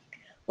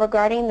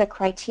 Regarding the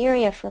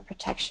criteria for a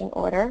protection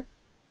order,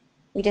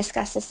 we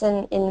discussed this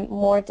in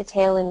more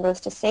detail in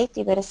Rose to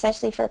Safety, but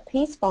essentially for a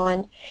peace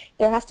bond,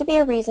 there has to be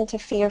a reason to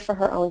fear for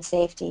her own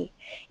safety.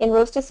 In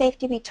Rose to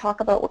Safety, we talk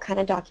about what kind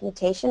of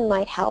documentation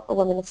might help a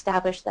woman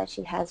establish that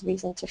she has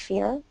reason to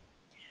fear.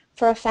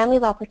 For a family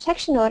law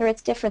protection order,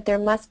 it's different. There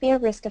must be a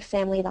risk of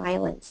family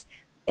violence,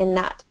 and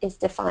that is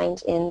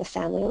defined in the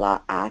Family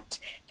Law Act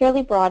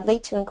fairly broadly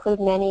to include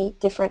many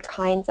different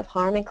kinds of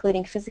harm,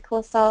 including physical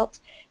assault,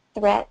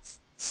 threats,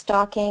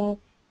 stalking,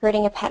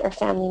 hurting a pet or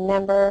family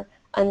member,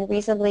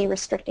 unreasonably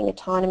restricting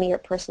autonomy or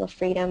personal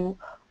freedom,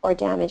 or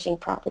damaging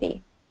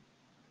property.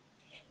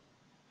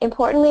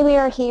 Importantly, we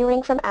are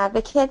hearing from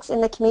advocates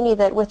in the community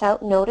that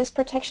without notice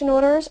protection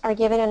orders are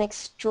given an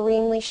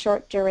extremely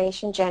short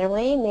duration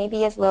generally,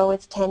 maybe as low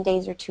as 10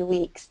 days or 2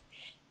 weeks.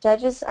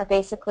 Judges are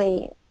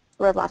basically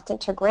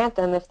reluctant to grant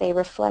them if they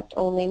reflect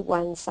only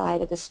one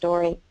side of the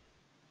story.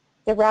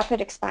 The rapid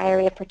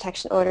expiry of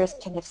protection orders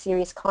can have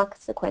serious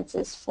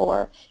consequences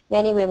for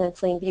many women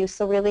fleeing abuse,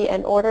 so really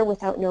an order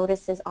without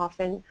notice is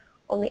often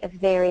only a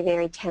very,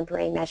 very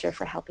temporary measure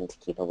for helping to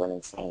keep a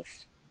woman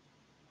safe.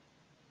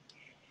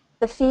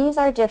 The fees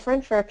are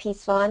different for a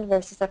peace bond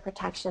versus a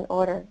protection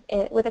order.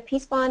 With a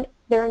peace bond,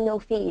 there are no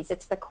fees.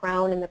 It's the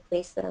Crown and the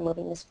police that are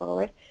moving this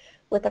forward.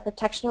 With a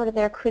protection order,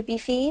 there could be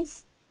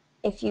fees.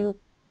 If you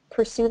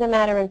pursue the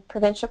matter in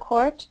provincial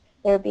court,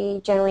 there would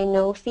be generally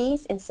no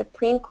fees. In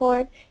Supreme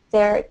Court,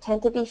 there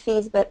tend to be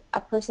fees, but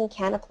a person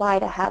can apply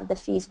to have the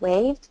fees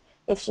waived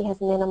if she has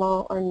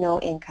minimal or no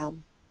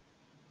income.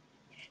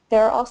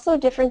 There are also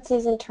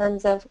differences in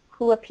terms of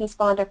who a peace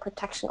bond or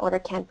protection order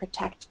can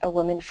protect a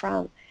woman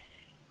from.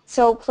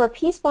 So for a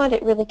peace bond,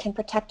 it really can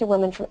protect a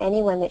woman from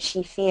anyone that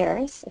she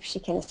fears, if she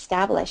can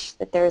establish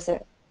that there's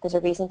a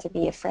reason to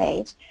be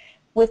afraid.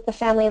 With the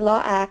Family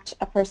Law Act,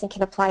 a person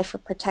can apply for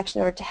protection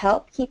order to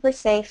help keep her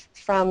safe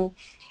from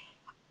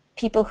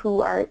people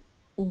who are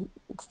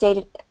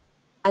stated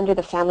under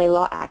the Family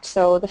Law Act.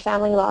 So the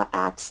Family Law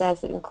Act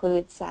says it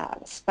includes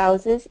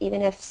spouses,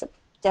 even if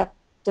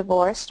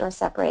divorced or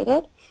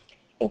separated.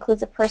 It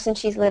includes a person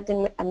she's lived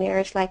in a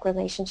marriage-like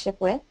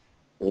relationship with,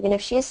 even if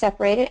she is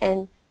separated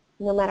and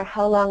no matter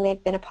how long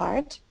they've been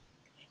apart.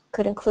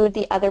 Could include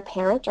the other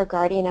parent or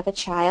guardian of a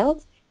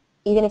child,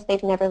 even if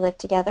they've never lived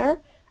together.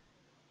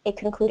 It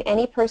could include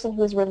any person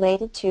who is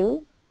related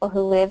to or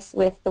who lives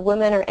with the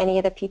woman or any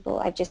of the people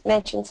I've just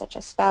mentioned, such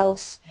as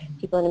spouse,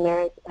 people in a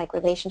marriage-like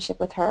relationship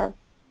with her.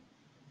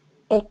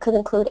 It could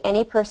include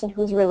any person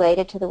who's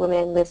related to the woman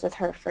and lives with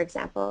her, for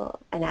example,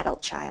 an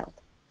adult child.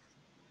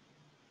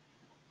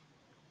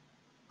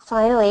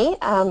 Finally,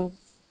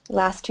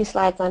 last two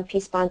slides on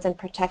peace bonds and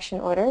protection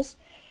orders.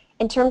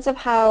 In terms of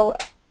how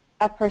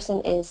a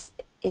person is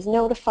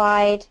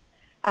notified,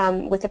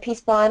 with a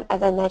peace bond,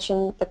 as I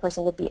mentioned, the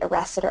person would be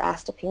arrested or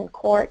asked to appear in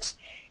court.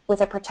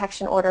 With a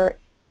protection order,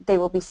 they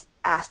will be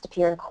asked to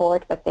appear in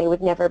court, but they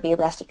would never be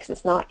arrested because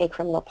it's not a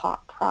criminal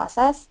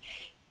process.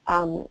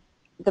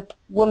 The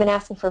woman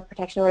asking for a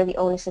protection order, the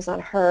onus is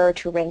on her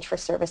to arrange for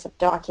service of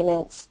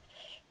documents.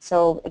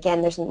 So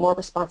again, there's more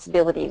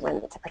responsibility when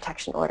it's a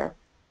protection order.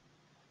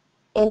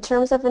 In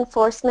terms of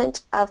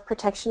enforcement of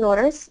protection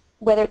orders,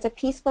 whether it's a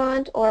peace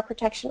bond or a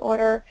protection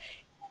order,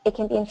 it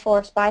can be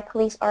enforced by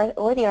police or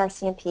the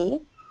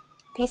RCMP.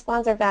 Peace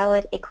bonds are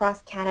valid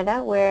across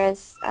Canada,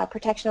 whereas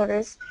protection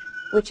orders,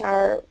 which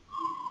are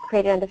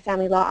created under the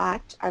Family Law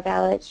Act, are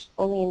valid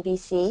only in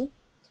BC.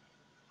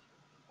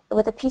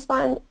 With a peace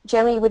bond,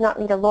 generally you would not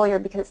need a lawyer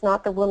because it's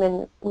not the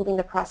woman moving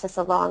the process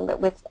along, but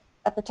with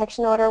a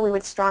protection order, we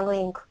would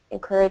strongly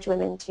encourage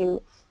women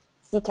to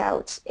seek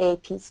out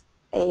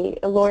a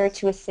lawyer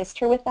to assist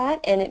her with that,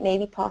 and it may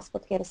be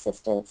possible to get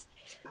assistance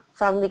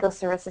from Legal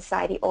Service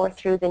Society or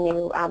through the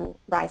new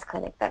RISE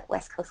clinic that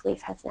West Coast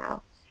Leaf has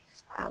now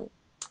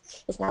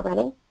is now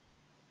running.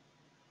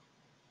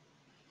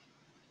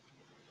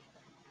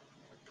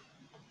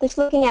 Just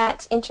looking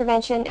at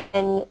intervention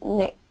and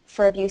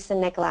for abuse and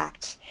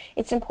neglect.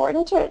 It's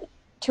important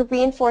to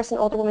reinforce an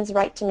older woman's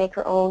right to make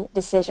her own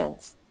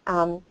decisions.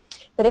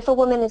 But if a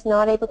woman is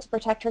not able to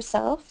protect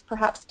herself,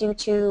 perhaps due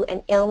to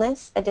an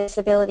illness, a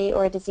disability,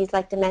 or a disease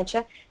like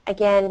dementia,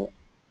 again,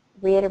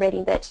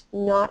 reiterating that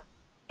not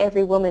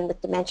every woman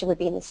with dementia would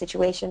be in this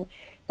situation,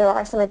 there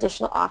are some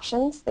additional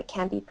options that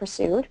can be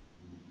pursued.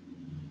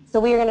 So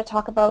we are going to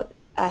talk about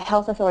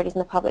health authorities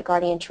and the public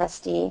guardian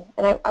trustee.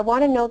 And I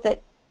want to note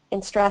that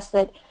and stress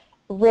that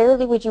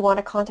rarely would you want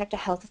to contact a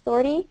health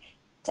authority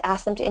to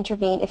ask them to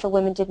intervene if a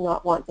woman did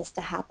not want this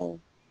to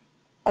happen.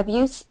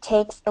 Abuse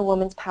takes a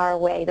woman's power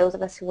away. Those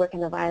of us who work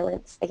in the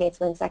violence against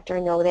women sector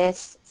know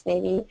this. It's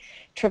maybe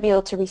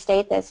trivial to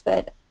restate this,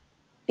 but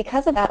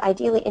because of that,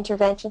 ideally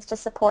interventions to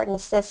support and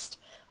assist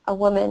a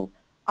woman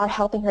are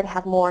helping her to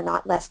have more,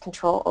 not less,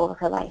 control over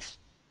her life.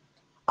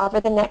 Over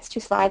the next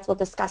two slides, we'll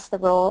discuss the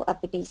role of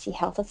the BC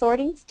health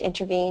authorities to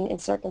intervene in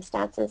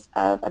circumstances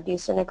of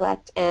abuse or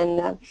neglect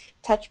and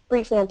touch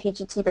briefly on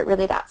PGT, but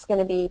really that's going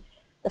to be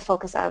the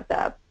focus of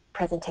the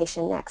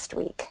presentation next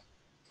week.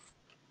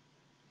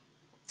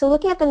 So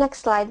looking at the next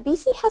slide,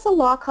 BC has a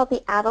law called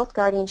the Adult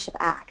Guardianship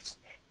Act.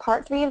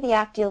 Part 3 of the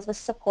Act deals with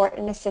support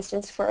and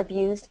assistance for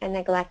abused and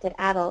neglected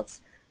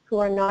adults who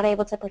are not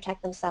able to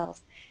protect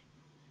themselves.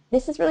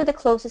 This is really the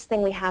closest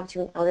thing we have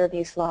to an elder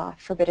abuse law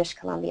for British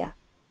Columbia.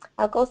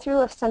 I'll go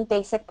through some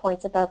basic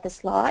points about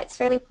this law. It's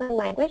fairly plain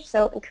language,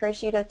 so I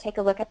encourage you to take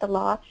a look at the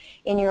law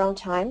in your own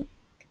time.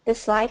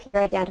 This slide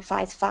here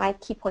identifies 5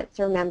 key points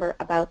to remember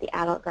about the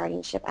Adult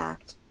Guardianship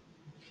Act.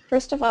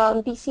 First of all,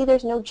 in BC,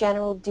 there's no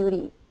general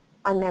duty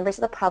on members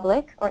of the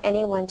public or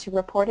anyone to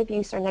report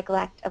abuse or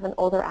neglect of an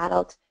older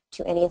adult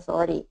to any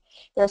authority.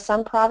 There are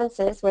some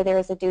provinces where there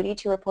is a duty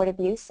to report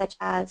abuse, such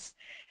as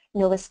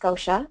Nova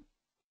Scotia.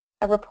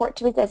 A report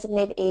to a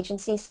designated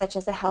agency, such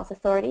as a health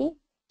authority,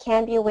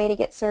 can be a way to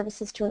get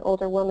services to an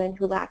older woman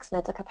who lacks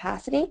mental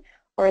capacity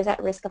or is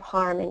at risk of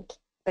harm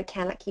but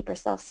cannot keep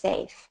herself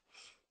safe.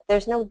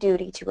 There's no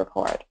duty to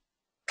report.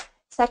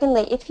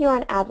 Secondly, if you're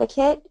an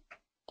advocate,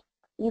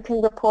 you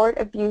can report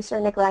abuse or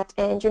neglect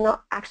and you're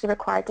not actually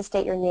required to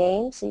state your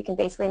name, so you can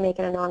basically make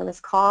an anonymous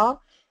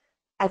call.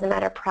 As a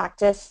matter of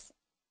practice,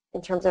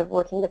 in terms of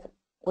working with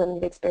women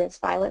who've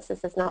experienced violence,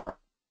 this is not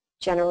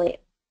generally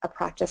a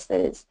practice that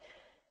is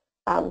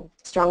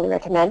strongly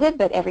recommended,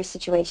 but every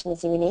situation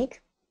is unique.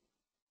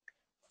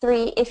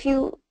 3, if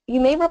you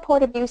may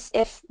report abuse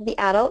if the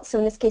adult, so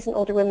in this case an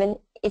older woman,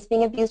 is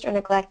being abused or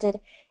neglected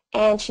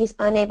and she's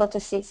unable to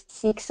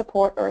seek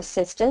support or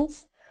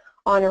assistance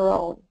on her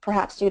own,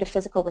 perhaps due to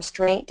physical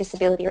restraint,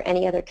 disability, or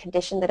any other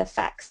condition that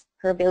affects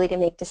her ability to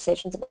make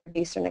decisions about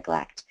abuse or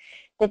neglect.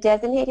 The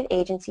designated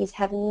agencies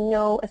have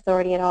no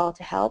authority at all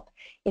to help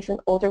if an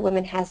older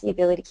woman has the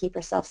ability to keep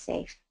herself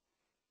safe.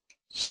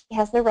 She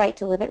has the right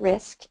to live at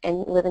risk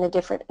and live in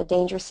a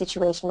dangerous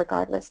situation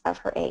regardless of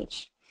her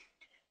age.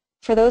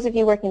 For those of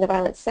you working in the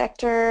violence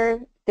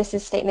sector, this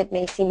statement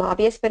may seem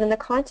obvious, but in the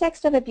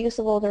context of abuse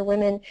of older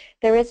women,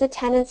 there is a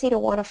tendency to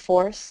want to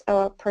force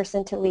a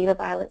person to leave a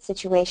violent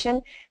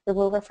situation,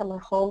 remove her from her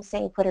home,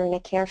 saying put her in a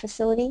care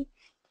facility.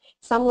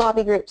 Some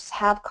lobby groups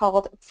have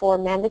called for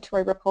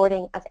mandatory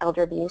reporting of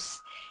elder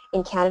abuse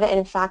in Canada, and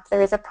in fact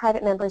there is a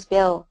private member's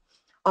bill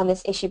on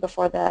this issue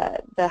before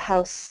the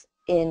House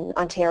in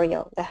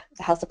Ontario, the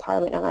House of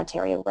Parliament in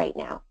Ontario right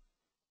now.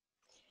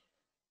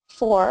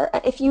 4,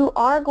 if you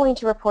are going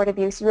to report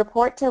abuse, you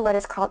report to what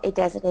is called a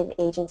designated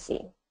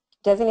agency.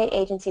 Designated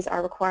agencies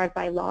are required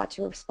by law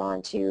to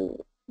respond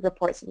to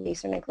reports of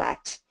abuse or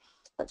neglect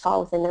that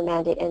fall within their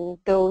mandate, and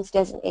those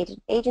designated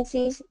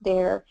agencies,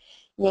 their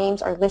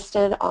names are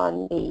listed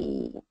on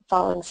the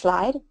following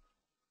slide.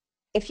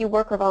 If you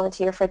work or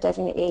volunteer for a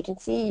designated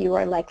agency, you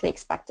are likely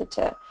expected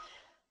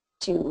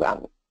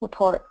to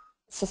report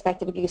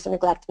suspected abuse or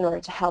neglect in order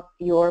to help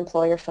your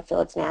employer fulfill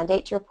its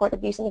mandate to report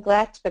abuse and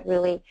neglect, but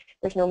really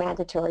there's no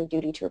mandatory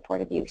duty to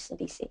report abuse in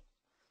BC.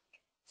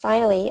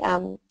 Finally,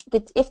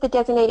 if the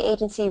designated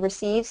agency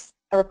receives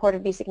a report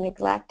of abuse and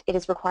neglect, it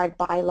is required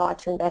by law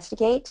to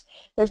investigate.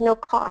 There's no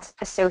cost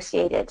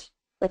associated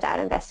with that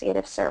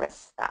investigative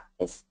service. That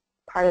is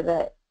part of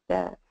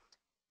that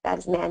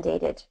is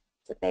mandated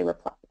that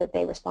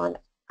they respond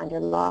under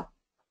law.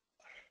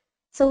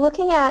 So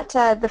looking at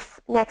the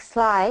next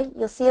slide,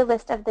 you'll see a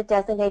list of the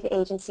designated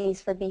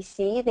agencies for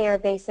BC. They are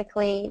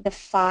basically the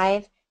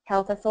 5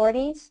 health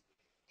authorities,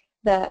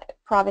 the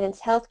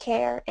Providence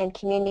Healthcare and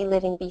Community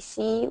Living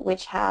BC,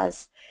 which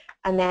has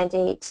a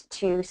mandate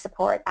to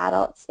support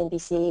adults in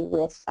BC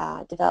with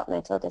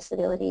developmental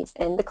disabilities.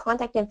 And the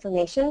contact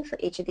information for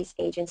each of these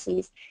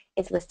agencies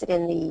is listed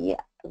in the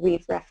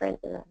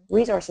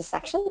resources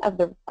section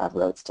of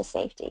Roads to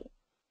Safety.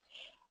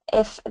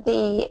 If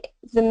the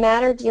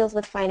matter deals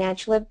with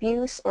financial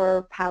abuse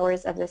or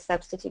powers of the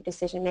substitute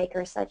decision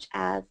maker, such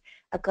as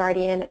a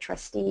guardian, a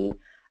trustee,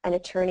 an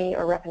attorney,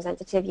 or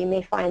representative, you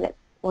may find that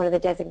one of the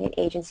designated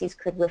agencies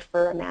could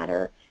refer a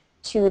matter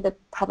to the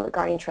public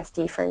guardian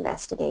trustee for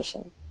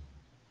investigation.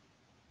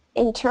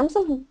 In terms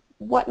of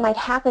what might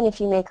happen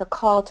if you make a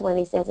call to one of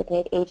these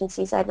designated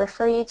agencies, I'd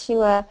refer you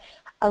to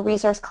a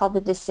resource called the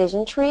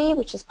Decision Tree,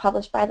 which is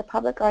published by the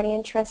public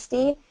guardian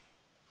trustee.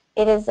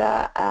 It is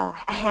a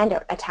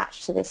handout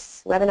attached to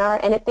this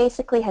webinar, and it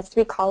basically has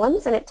 3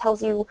 columns, and it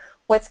tells you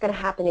what's going to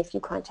happen if you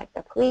contact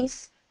the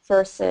police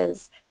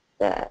versus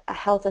a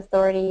health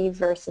authority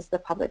versus the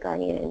public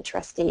guardian and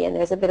trustee, and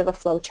there's a bit of a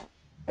flow chart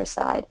on their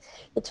side.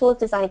 The tool is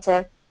designed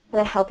to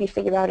kind of help you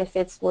figure out if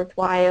it's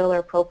worthwhile or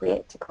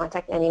appropriate to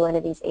contact any one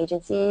of these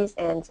agencies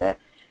and to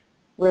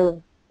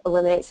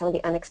eliminate some of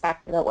the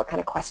unexpected about what kind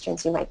of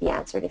questions you might be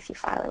answered if you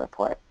file a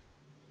report.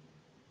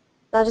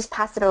 I'll just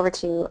pass it over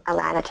to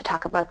Alana to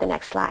talk about the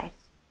next slide.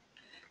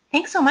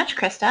 Thanks so much,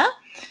 Krista.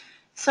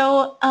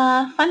 So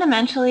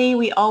fundamentally,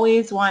 we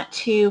always want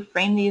to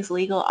frame these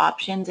legal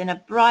options in a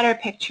broader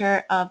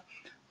picture of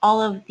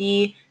all of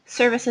the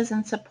services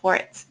and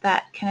supports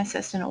that can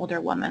assist an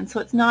older woman. So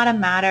it's not a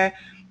matter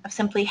of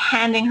simply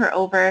handing her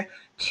over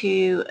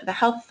to the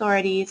health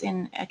authorities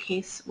in a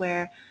case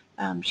where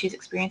she's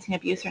experiencing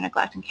abuse or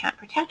neglect and can't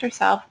protect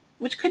herself,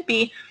 which could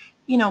be,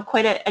 you know,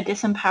 quite a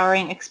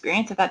disempowering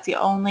experience if that's the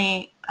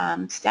only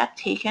step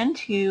taken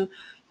to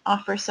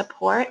offer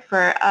support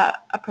for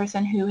a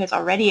person who has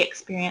already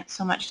experienced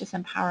so much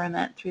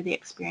disempowerment through the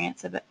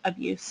experience of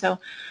abuse. So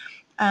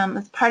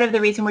as part of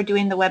the reason we're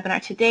doing the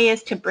webinar today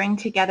is to bring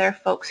together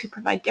folks who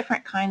provide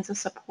different kinds of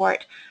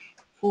support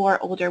for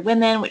older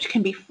women, which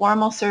can be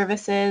formal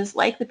services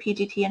like the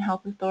PGT and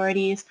health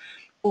authorities,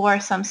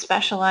 or some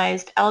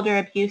specialized elder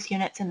abuse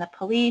units in the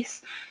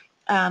police,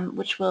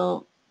 which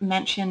we'll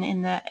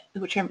mention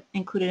which are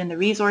included in the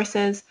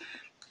resources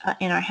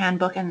in our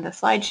handbook and the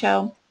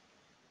slideshow.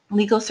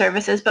 Legal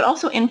services, but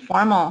also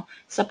informal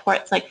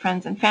supports like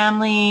friends and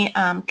family,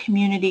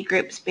 community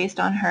groups based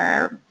on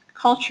her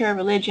culture,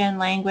 religion,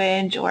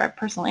 language, or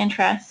personal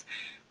interests,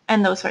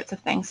 and those sorts of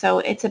things. So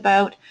it's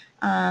about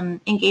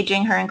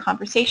engaging her in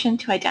conversation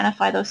to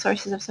identify those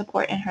sources of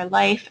support in her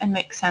life and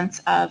make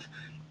sense of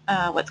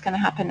what's going to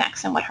happen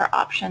next and what her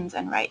options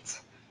and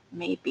rights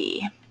may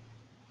be.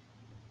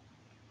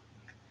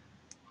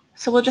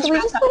 So we'll just So we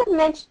wrap just up. want to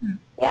mention,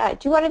 yeah,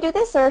 do you want to do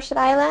this or should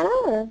I,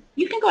 Alana? Or?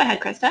 You can go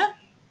ahead, Krista.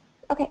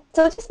 Okay,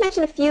 so I'll just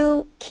mention a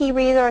few key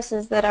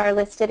resources that are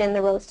listed in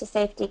the Roads to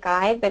Safety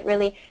Guide, but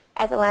really,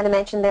 as Alana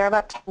mentioned, there are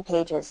about 10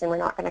 pages, and we're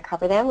not going to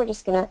cover them. We're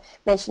just going to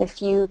mention a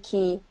few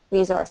key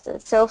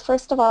resources. So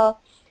first of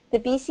all, the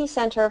BC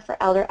Centre for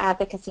Elder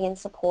Advocacy and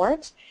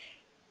Support,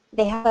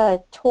 they have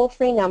a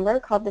toll-free number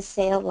called the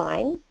SAIL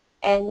line,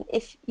 and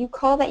if you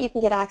call that, you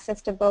can get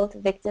access to both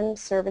victim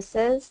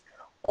services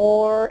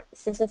or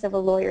assistance of a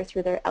lawyer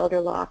through their elder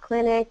law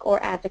clinic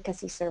or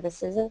advocacy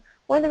services. And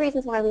one of the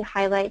reasons why we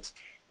highlight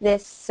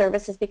this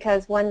service is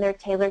because, one, they're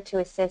tailored to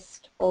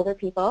assist older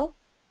people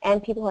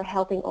and people who are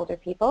helping older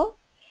people,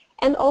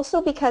 and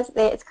also because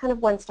it's kind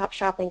of one-stop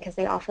shopping because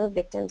they offer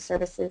victim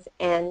services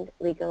and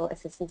legal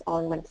assistance all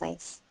in one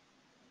place.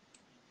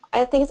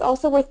 I think it's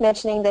also worth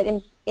mentioning that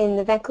in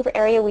the Vancouver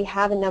area we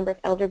have a number of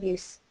elder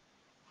abuse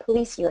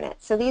police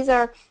units. So these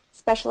are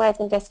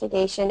specialized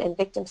investigation and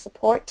victim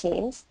support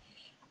teams,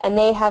 and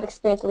they have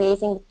experience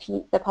liaising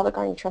with the public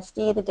guardian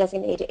trustee, the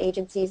designated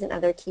agencies, and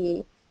other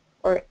key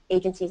or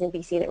agencies in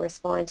BC that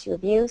respond to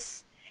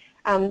abuse.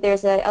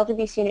 There's an elder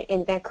abuse unit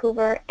in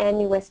Vancouver and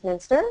New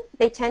Westminster.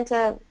 They tend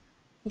to,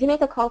 if you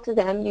make a call to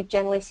them, you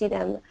generally see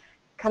them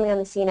coming on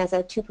the scene as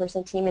a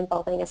two-person team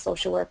involving a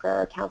social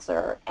worker, a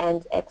counselor,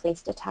 and a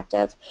police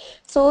detective.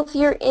 So if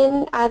you're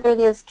in either of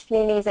those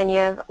communities and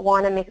you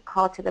want to make a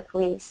call to the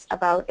police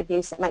about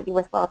abuse, it might be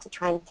worthwhile to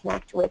try and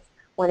connect with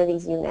one of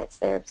these units.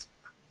 They're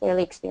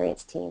fairly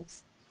experienced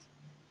teams.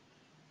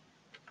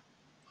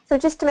 So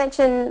just to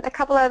mention a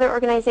couple other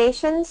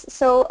organizations.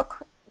 So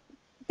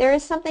there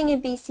is something in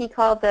BC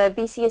called the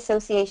BC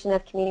Association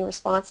of Community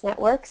Response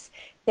Networks.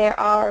 There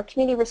are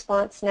community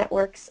response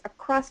networks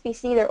across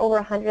BC. There are over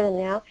 100 of them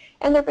now.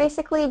 And they're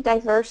basically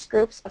diverse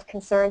groups of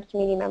concerned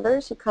community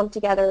members who come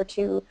together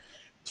to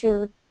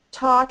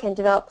talk and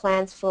develop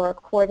plans for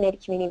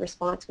coordinated community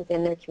response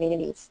within their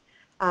communities.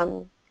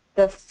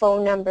 The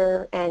phone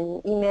number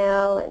and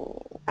email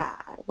and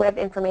web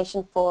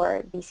information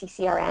for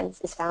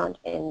BCCRNs is found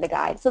in the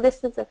guide. So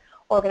this is an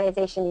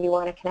organization you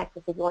want to connect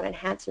with if you want to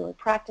enhance your own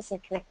practice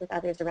and connect with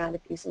others around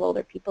abuse of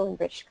older people in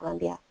British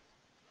Columbia.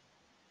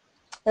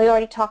 Now, we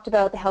already talked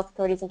about the health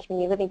authorities and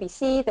Community Living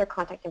BC. Their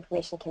contact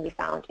information can be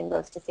found in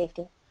Roads to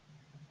Safety.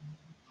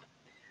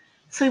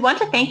 So we want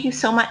to thank you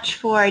so much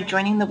for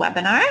joining the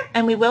webinar,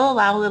 and we will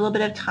allow a little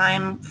bit of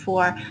time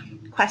for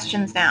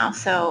questions now.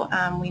 So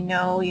we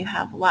know you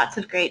have lots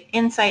of great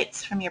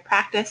insights from your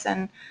practice,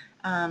 and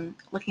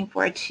looking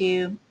forward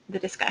to the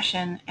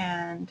discussion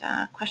and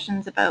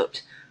questions about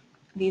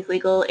these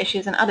legal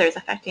issues and others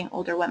affecting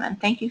older women.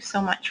 Thank you so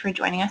much for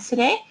joining us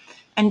today,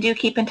 and do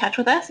keep in touch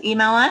with us,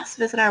 email us,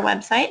 visit our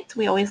website.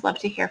 We always love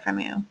to hear from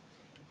you.